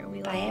being here. We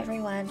love Bye, it.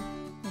 everyone.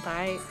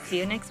 Bye. See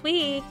you next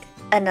week.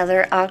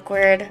 Another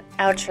awkward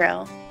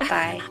outro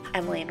by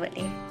Emilie and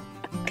Whitney.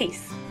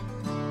 Peace.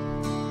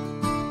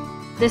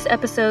 This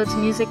episode's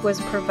music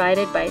was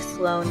provided by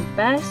Sloan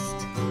Best.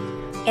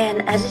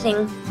 And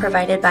editing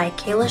provided by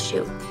Kayla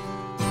Shu.